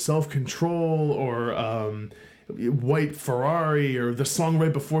whether it's Self Control or White Ferrari or the song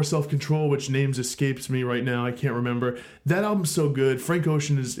right before Self Control, which names escapes me right now. I can't remember. That album's so good. Frank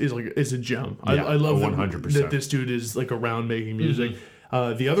Ocean is a gem. Yeah, I love 100%. that this dude is like around making music.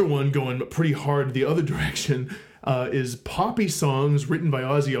 The other one going pretty hard the other direction is poppy songs written by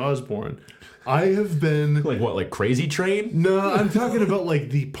Ozzy Osbourne. I have been like Crazy Train? No, I'm talking about like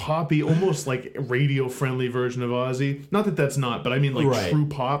the poppy, almost like radio friendly version of Ozzy. Not that that's not, but I mean like true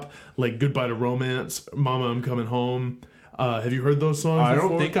pop, like Goodbye to Romance, Mama I'm Coming Home. Have you heard those songs before?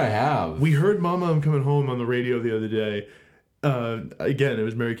 Don't think I have. We heard Mama I'm Coming Home on the radio the other day. Again, it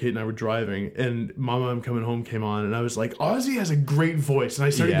was Mary-Kate and I were driving, and Mama I'm Coming Home came on, and I was like, Ozzy has a great voice. And I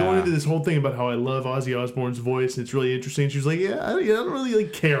started going into this whole thing about how I love Ozzy Osbourne's voice, and it's really interesting. She was like, I don't really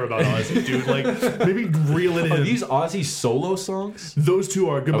like care about Ozzy, dude. Like, maybe reel it in. Are these Ozzy solo songs? Those two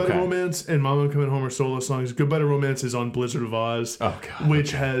are. Goodbye to Romance and Mama I'm Coming Home are solo songs. Goodbye to Romance is on Blizzard of Oz,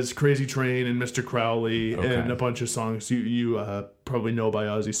 which has Crazy Train and Mr. Crowley and a bunch of songs you probably know by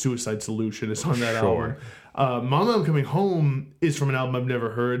Ozzy. Suicide Solution is on that album. Mama I'm Coming Home is from an album I've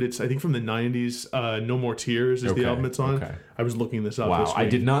never heard. It's I think from the 90s. No More Tears is the album it's on. I was looking this up this week. I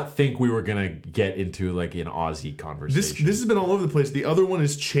did not think we were going to get into like an Ozzy conversation. This has been all over the place. The other one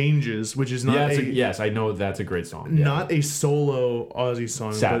is Changes, which is not yes, I know that's a great song. Not a solo Ozzy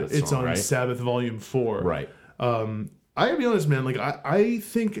song, Sabbath but it's song, on Sabbath Volume 4. Right. I gotta be honest, man, like I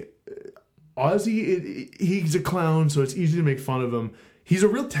think Ozzy, he's a clown, so it's easy to make fun of him. He's a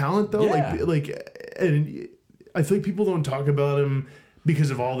real talent, though. And I feel like people don't talk about him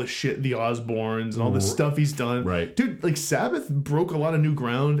because of all the shit, the Osbournes and all the stuff he's done. Right. Dude, like Sabbath broke a lot of new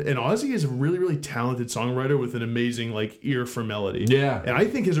ground, and Ozzy is a really, really talented songwriter with an amazing like ear for melody. Yeah. And I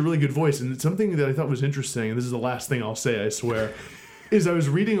think has a really good voice. And it's something that I thought was interesting, and this is the last thing I'll say, I swear, is I was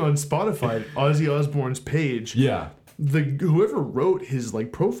reading on Spotify Ozzy Osbourne's page. Yeah. Whoever wrote his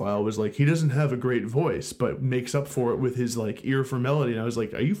like profile was like, he doesn't have a great voice, but makes up for it with his like ear for melody. And I was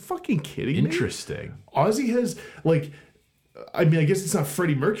like, are you fucking kidding me? Interesting. Ozzy has like, I mean, I guess it's not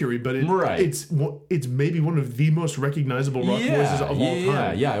Freddie Mercury, but it's maybe one of the most recognizable rock voices of all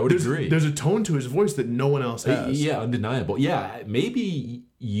time. Yeah, I would agree. There's a tone to his voice that no one else has. Yeah, undeniable. Yeah, maybe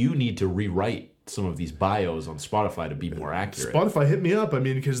you need to rewrite some of these bios on Spotify to be more accurate. Spotify, hit me up. I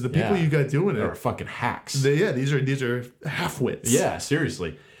mean, because the people you got doing it are fucking hacks. These are half-wits. Yeah,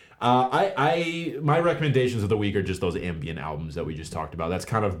 seriously. My recommendations of the week are just those ambient albums that we just talked about. That's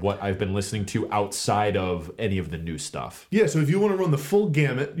kind of what I've been listening to outside of any of the new stuff. Yeah, so if you want to run the full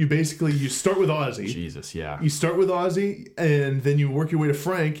gamut, you start with Ozzy. Jesus, yeah. You start with Ozzy, and then you work your way to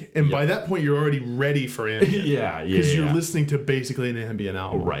Frank, and by that point, you're already ready for ambient. yeah. Because you're listening to basically an ambient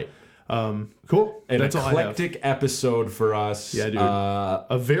album. Right. Cool. An eclectic episode for us. Yeah, dude.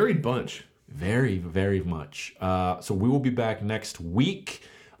 A varied bunch. Very, very much. So we will be back next week.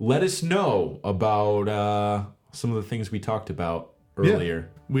 Let us know about some of the things we talked about earlier.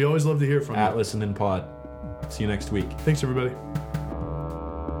 Yeah. We always love to hear from you. At Listen and Pod. See you next week. Thanks, everybody.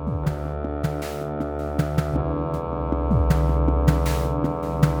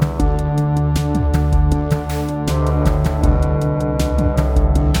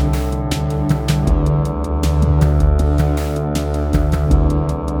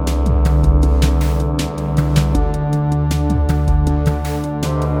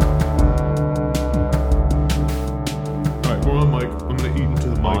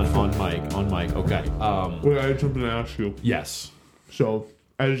 Wait, I had something to ask you. Yes. So,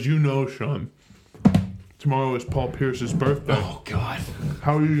 as you know, Sean, tomorrow is Paul Pierce's birthday. Oh, God.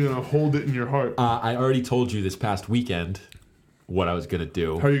 How are you going to hold it in your heart? I already told you this past weekend what I was going to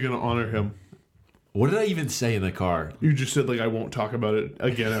do. How are you going to honor him? What did I even say in the car? You just said, like, I won't talk about it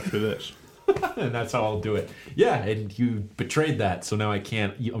again after this. And that's how I'll do it. Yeah, and you betrayed that, so now I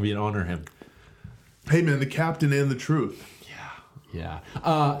can't honor him. Hey, man, the captain and the truth.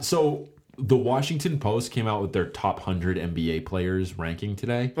 Yeah. So the Washington Post came out with their top 100 NBA players ranking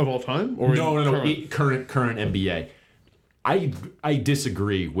today. Of all time? Or no. Current NBA. I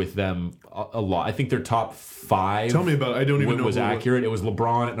disagree with them a lot. I think their top 5. Tell me about it. I don't even know. Was accurate. It was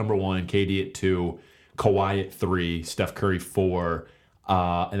LeBron at number 1, KD at 2, Kawhi at 3, Steph Curry 4,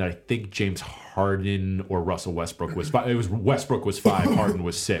 and I think James Harden or Russell Westbrook was 5. It was Westbrook was 5, Harden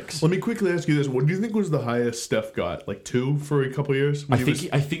was 6. Let me quickly ask you this: what do you think was the highest Steph got? Like 2 for a couple years? I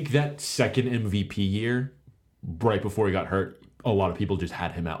think that second MVP year, right before he got hurt, a lot of people just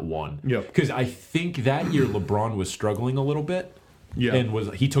had him at 1. Yeah. Because I think that year LeBron was struggling a little bit. Yeah.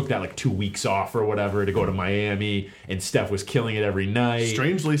 And he took that like 2 weeks off or whatever to go to Miami, and Steph was killing it every night.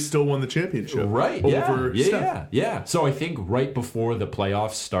 Strangely, still won the championship. Right. Over Steph. Yeah. So I think right before the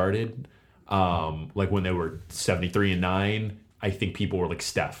playoffs started, like when they were 73-9, I think people were like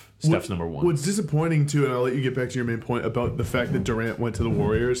Steph's number one. What's disappointing too, and I'll let you get back to your main point about the fact that Durant went to the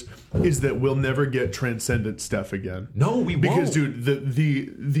Warriors, is that we'll never get transcendent Steph again. No, we won't. Because, dude,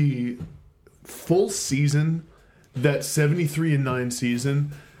 the full season, that 73-9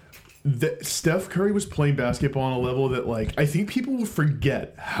 season, that Steph Curry was playing basketball on a level that, like, I think people will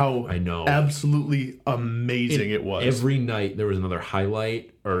forget how absolutely amazing it was. Every night there was another highlight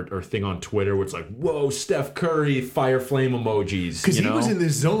or thing on Twitter where it's like, whoa, Steph Curry, fire flame emojis. Because he was in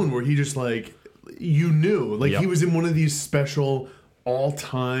this zone where he just, like, you knew. Like, he was in one of these special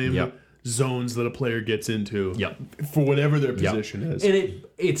all-time zones that a player gets into for whatever their position is. And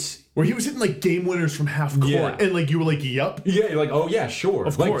it's... Where he was hitting, like, game winners from half court, and, like, you were like, yup. Yeah, you're like, oh, yeah, sure.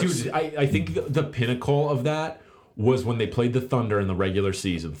 Of like, course. Dude, I think the pinnacle of that was when they played the Thunder in the regular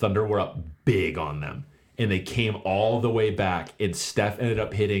season. Thunder were up big on them, and they came all the way back, and Steph ended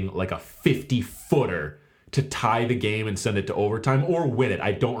up hitting, like, a 50-footer to tie the game and send it to overtime or win it.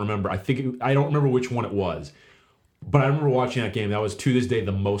 I don't remember. I don't remember which one it was. But I remember watching that game. That was, to this day,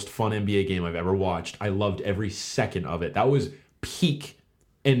 the most fun NBA game I've ever watched. I loved every second of it. That was peak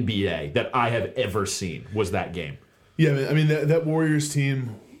NBA that I have ever seen, was that game. Yeah, I mean, that Warriors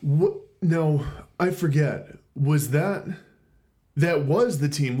team... No, I forget. Was that was the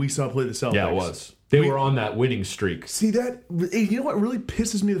team we saw play the Celtics? Yeah, it was. They were on that winning streak. See, you know what really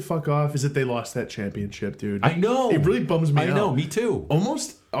pisses me the fuck off is that they lost that championship, dude. I know. It really bums me out. I know, me too.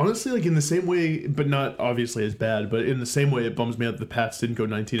 Almost, honestly, like in the same way, but not obviously as bad, but in the same way it bums me out that the Pats didn't go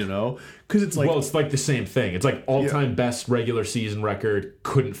 19-0. Because it's like... Well, it's like the same thing. It's like all-time best regular season record,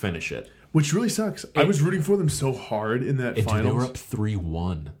 couldn't finish it. Which really sucks. I was rooting for them so hard in that finals. They were up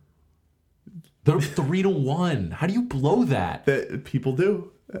 3-1. They're 3-1. How do you blow that? That people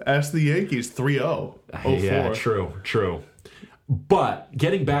do. Ask the Yankees, 3-0. Yeah, true. But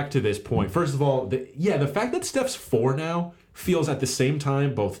getting back to this point, first of all, the fact that Steph's 4 now feels at the same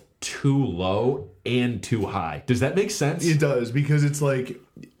time both too low and too high. Does that make sense? It does, because it's like,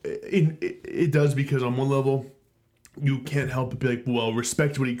 it does, because on one level, you can't help but be like, well,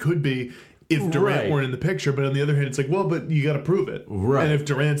 respect what he could be if Durant weren't in the picture. But on the other hand, it's like, well, but you got to prove it. Right. And if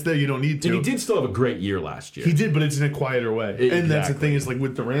Durant's there, you don't need to. And he did still have a great year last year. He did, but it's in a quieter way. Exactly. And that's the thing, is like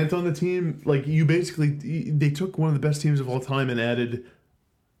with Durant on the team, like you basically, they took one of the best teams of all time and added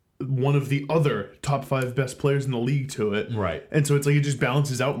one of the other top 5 best players in the league to it. Right. And so it's like it just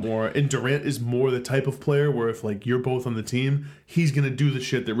balances out more. And Durant is more the type of player where if like you're both on the team, he's going to do the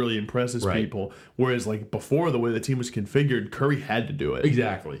shit that really impresses people. Whereas like before, the way the team was configured, Curry had to do it.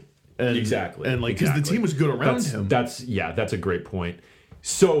 Exactly. And like because the team was good around him. That's a great point.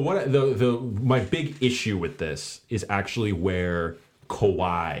 So what my big issue with this is actually where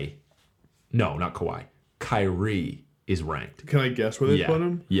Kyrie is ranked. Can I guess where they put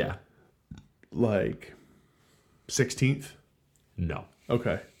him? Yeah. Like 16th? No.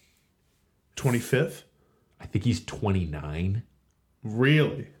 Okay. 25th? I think he's 29.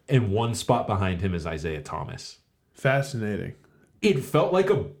 Really? And one spot behind him is Isaiah Thomas. Fascinating. It felt like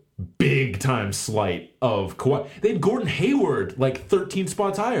a big time slight of Kawhi. They had Gordon Hayward like 13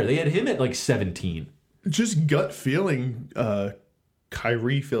 spots higher. They had him at like 17. Just gut feeling,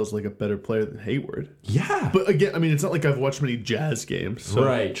 Kyrie feels like a better player than Hayward. Yeah. But again, I mean, it's not like I've watched many Jazz games. So.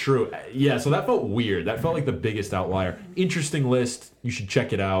 Right, true. Yeah, so that felt weird. That felt like the biggest outlier. Interesting list. You should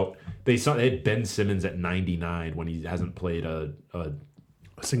check it out. They had Ben Simmons at 99 when he hasn't played a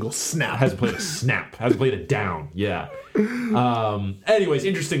single snap. Hasn't played a snap. Hasn't played a down. Yeah. Anyways,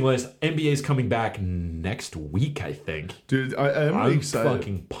 interesting list. NBA's coming back next week, I think. Dude, I'm really excited.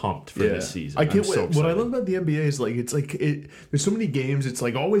 Fucking pumped for this season. I can't wait. What I love about the NBA is there's so many games. It's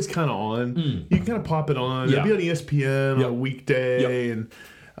like always kind of on. You can kind of pop it on. It'll be on ESPN on a weekday, and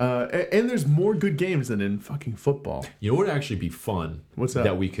there's more good games than in fucking football. You know what would actually be fun? What's that?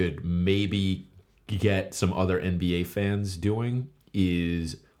 That we could maybe get some other NBA fans doing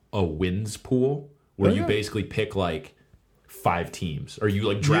is a wins pool where you basically pick like 5 teams, or you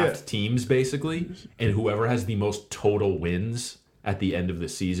like draft teams basically, and whoever has the most total wins at the end of the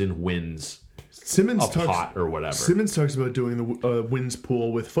season wins pot or whatever. Simmons talks about doing the wins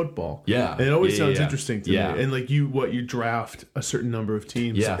pool with football. Yeah. And it always sounds interesting to me. And like you draft a certain number of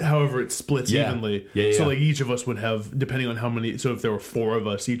teams, however it splits evenly. So like each of us would have, depending on how many, so if there were 4 of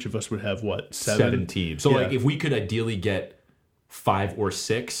us, each of us would have what, 7 teams. So like if we could ideally get 5 or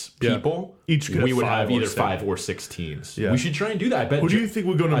 6 people, each could we would have have either 7. 5 or 6 teams. Yeah. We should try and do that. I bet. Who do you think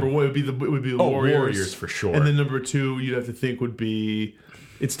would go number one? It would be the Warriors for sure. And then number 2, you'd have to think would be.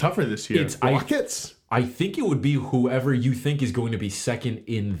 It's tougher this year. It's Rockets. I think it would be whoever you think is going to be second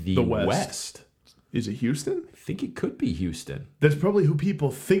in the West. Is it Houston? I think it could be Houston. That's probably who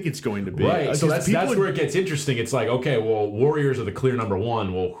people think it's going to be. Right. So that's where it gets interesting. It's like, okay, well, Warriors are the clear number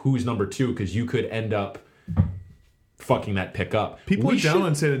 1. Well, who's number 2? Because you could end up fucking that pick up. People are down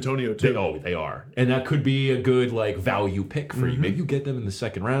on San Antonio too. They are. And that could be a good like value pick for you. Maybe you get them in the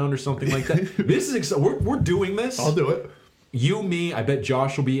second round or something like that. This is we're doing this. I'll do it. You, me, I bet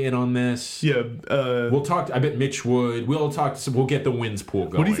Josh will be in on this. Yeah. We'll talk. I bet Mitch would. We'll get the wins pool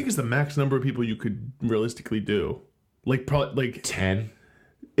going. What do you think is the max number of people you could realistically do? Like probably like 10.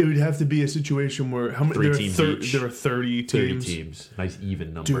 It would have to be a situation where how many 3 teams each. there are 30 teams. 30 teams. Nice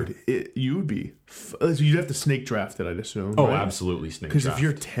even number. Dude, you would be. So you'd have to snake draft it, I'd assume. Oh, right? absolutely snake Because draft. if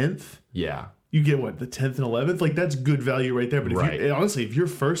you're 10th, yeah, you get what, the 10th and 11th? Like that's good value right there. But honestly, if you're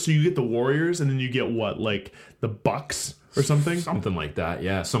first, so you get the Warriors, and then you get what, like the Bucks or something, something like that.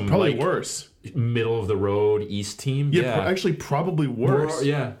 Yeah, some probably like worse. Middle of the road East team. Yeah, actually probably worse.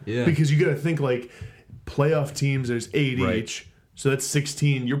 Yeah. Because you got to think like playoff teams. There's 8 each. So that's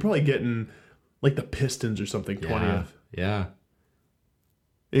 16. You're probably getting like the Pistons or something, 20th. Yeah.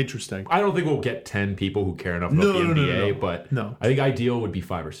 Interesting. I don't think we'll get 10 people who care enough about the NBA, but I think ideal would be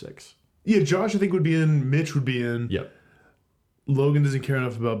 5 or 6. Yeah, Josh I think would be in. Mitch would be in. Yep. Logan doesn't care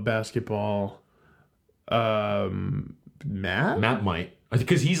enough about basketball. Matt might.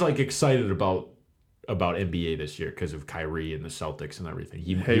 Because he's like excited about NBA this year because of Kyrie and the Celtics and everything.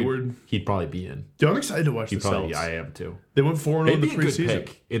 Hayward. He'd probably be in. Dude, I'm excited to watch the Celtics. I am too. They went 4-0 in the They'd be a preseason. good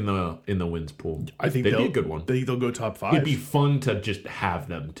pick in the wins pool. I think they'd be a good one. I think they'll go top 5. It'd be fun to just have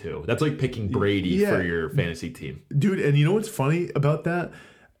them too. That's like picking Brady for your fantasy team. Dude, and you know what's funny about that?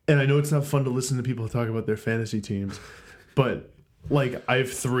 And I know it's not fun to listen to people talk about their fantasy teams, but like I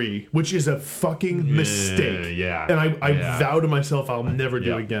have 3, which is a fucking mistake. Yeah. And I vow to myself I'll never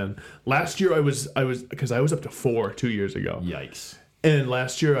do again. Last year I was because I was up to 4 2 years ago. Yikes. And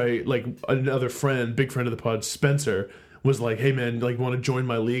last year I like another friend, big friend of the pod, Spencer, was like, "Hey man, like want to join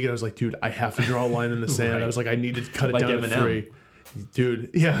my league?" And I was like, "Dude, I have to draw a line in the sand." Right. I was like, "I need to cut it Like down Eminem. to 3."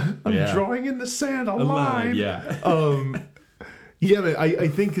 Dude, I'm drawing in the sand a line. Yeah. Yeah, man, I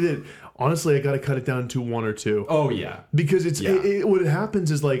think that honestly, I got to cut it down to 1 or 2. Oh yeah, because it's what happens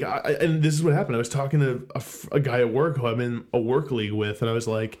is like, and this is what happened. I was talking to a guy at work who I'm in a work league with, and I was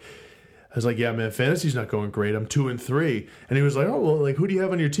like, yeah, man, fantasy's not going great. I'm 2 and 3, and he was like, oh well, like who do you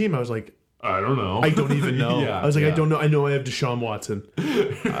have on your team? I was like, I don't know. I don't even know. I was like, I don't know. I know I have Deshaun Watson.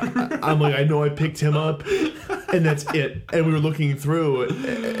 I'm like, I know I picked him up, and that's it. And we were looking through,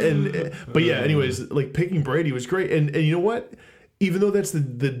 but yeah. Anyways, like picking Brady was great, and you know what? Even though that's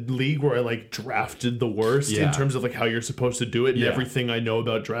the league where I like drafted the worst in terms of like how you're supposed to do it and everything I know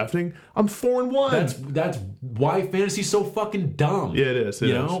about drafting, I'm 4-1. That's why fantasy's so fucking dumb. Yeah, it is.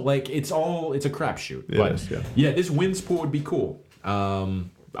 You know, like it's a crapshoot. But this wins pool would be cool.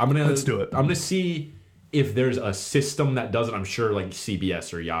 Let's do it. I'm gonna see if there's a system that does it. I'm sure like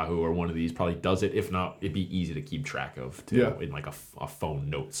CBS or Yahoo or one of these probably does it. If not, it'd be easy to keep track of too, in like a phone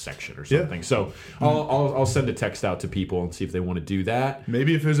notes section or something. Yeah. So I'll send a text out to people and see if they want to do that.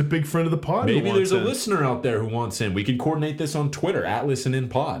 Maybe if there's a big friend of the pod, maybe there's a listener out there who wants in. We can coordinate this on Twitter at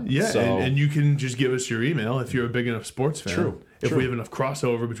ListenInPod. Yeah, so, and you can just give us your email if you're a big enough sports fan. True. If we have enough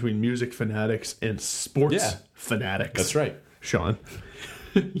crossover between music fanatics and sports fanatics. That's right, Sean.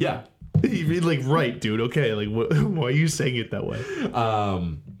 Yeah. You mean like right, dude? Okay, like why are you saying it that way?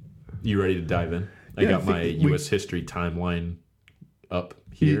 You ready to dive in? I got my U.S. history timeline up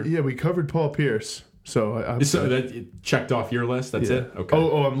here. Yeah, we covered Paul Pierce, so that checked off your list. That's it. Okay.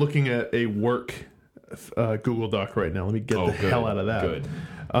 Oh, I'm looking at a work Google Doc right now. Let me get the hell out of that. Good.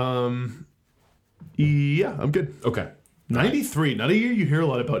 Yeah, I'm good. Okay. 93. Not a year you hear a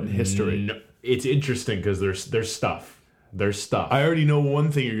lot about in history. No, it's interesting because there's stuff. There's stuff. I already know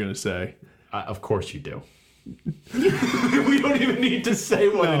one thing you're going to say. Of course you do. We don't even need to say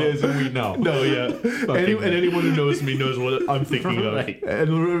what it is, and we know. No, yeah. And anyone who knows me knows what I'm thinking of.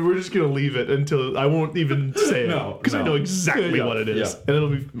 And we're just going to leave it until I won't even say it. Because I know exactly what it is. And it'll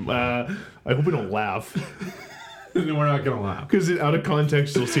be... I hope we don't laugh. We're not going to laugh. Because out of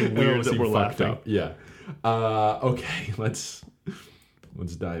context, it'll seem weird that we're laughing. Up. Yeah. Okay, let's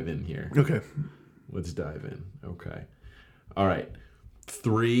dive in here. Okay. Let's dive in. Okay. All right.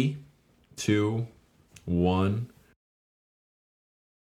 3, 2, 1,